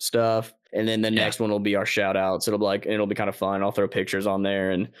Corner stuff. And then the next one will be our shout outs. It'll be kind of fun. I'll throw pictures on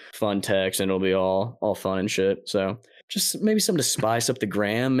there and fun text and it'll be all fun and shit. So just maybe something to spice up the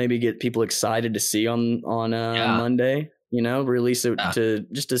gram, maybe get people excited to see on Monday, release it to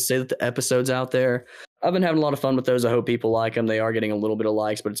say that the episode's out there. I've been having a lot of fun with those. I hope people like them. They are getting a little bit of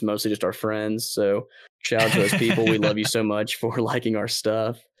likes, but it's mostly just our friends. So shout out to those people. We love you so much for liking our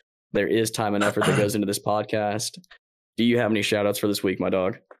stuff. There is time and effort that goes into this podcast. Do you have any shout outs for this week, my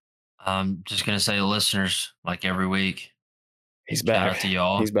dog? I'm just going to say listeners, like every week. He's back. Shout out to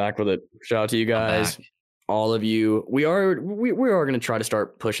y'all. He's back with it. Shout out to you guys. All of you. We are going to try to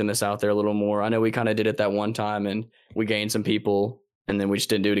start pushing this out there a little more. I know we kind of did it that one time and we gained some people and then we just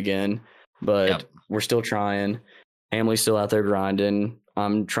didn't do it again, but we're still trying. Emily's still out there grinding.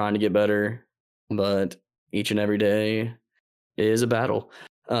 I'm trying to get better, but each and every day is a battle.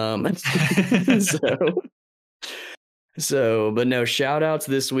 So, but no, shout outs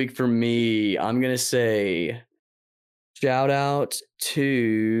this week for me. I'm going to say Shout out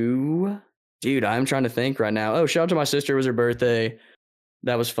to dude, I'm trying to think right now. Oh, shout out to my sister. It was her birthday.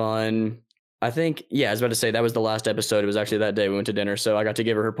 That was fun. I think, yeah, I was about to say that was the last episode. It was actually that day we went to dinner. So I got to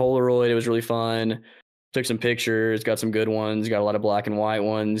give her Polaroid. It was really fun. Took some pictures, got some good ones, got a lot of black and white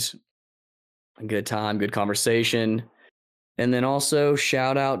ones. A good time, good conversation. And then also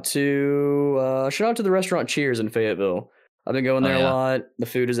shout out to the restaurant Cheers in Fayetteville. I've been going Oh there a yeah. lot. The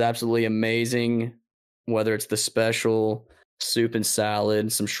food is absolutely amazing. Whether it's the special soup and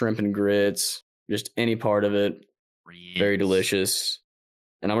salad, some shrimp and grits, just any part of it, very Grits. delicious.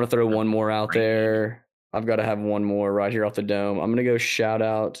 And I'm gonna throw one more out Great. there. I've got to have one more right here off the dome. I'm gonna go shout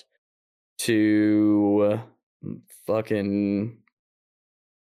out to fucking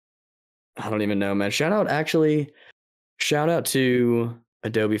I don't even know, man. Shout out to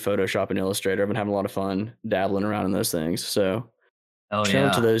Adobe Photoshop and Illustrator. I've been having a lot of fun dabbling around in those things. So Oh shout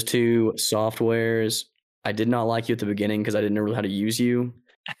out to yeah. those two softwares. I did not like you at the beginning because I didn't know really how to use you.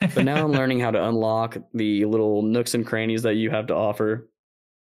 But now I'm learning how to unlock the little nooks and crannies that you have to offer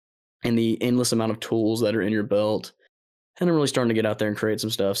and the endless amount of tools that are in your belt. And I'm really starting to get out there and create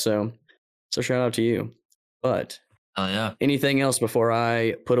some stuff. So shout out to you. But Oh yeah. anything else before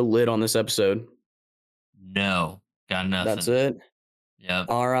I put a lid on this episode? No, got nothing. That's it. Yep.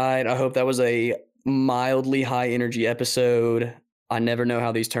 All right. I hope that was a mildly high energy episode. I never know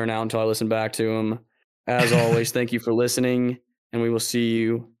how these turn out until I listen back to them. As always, thank you for listening, and we will see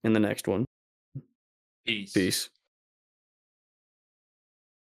you in the next one. Peace. Peace.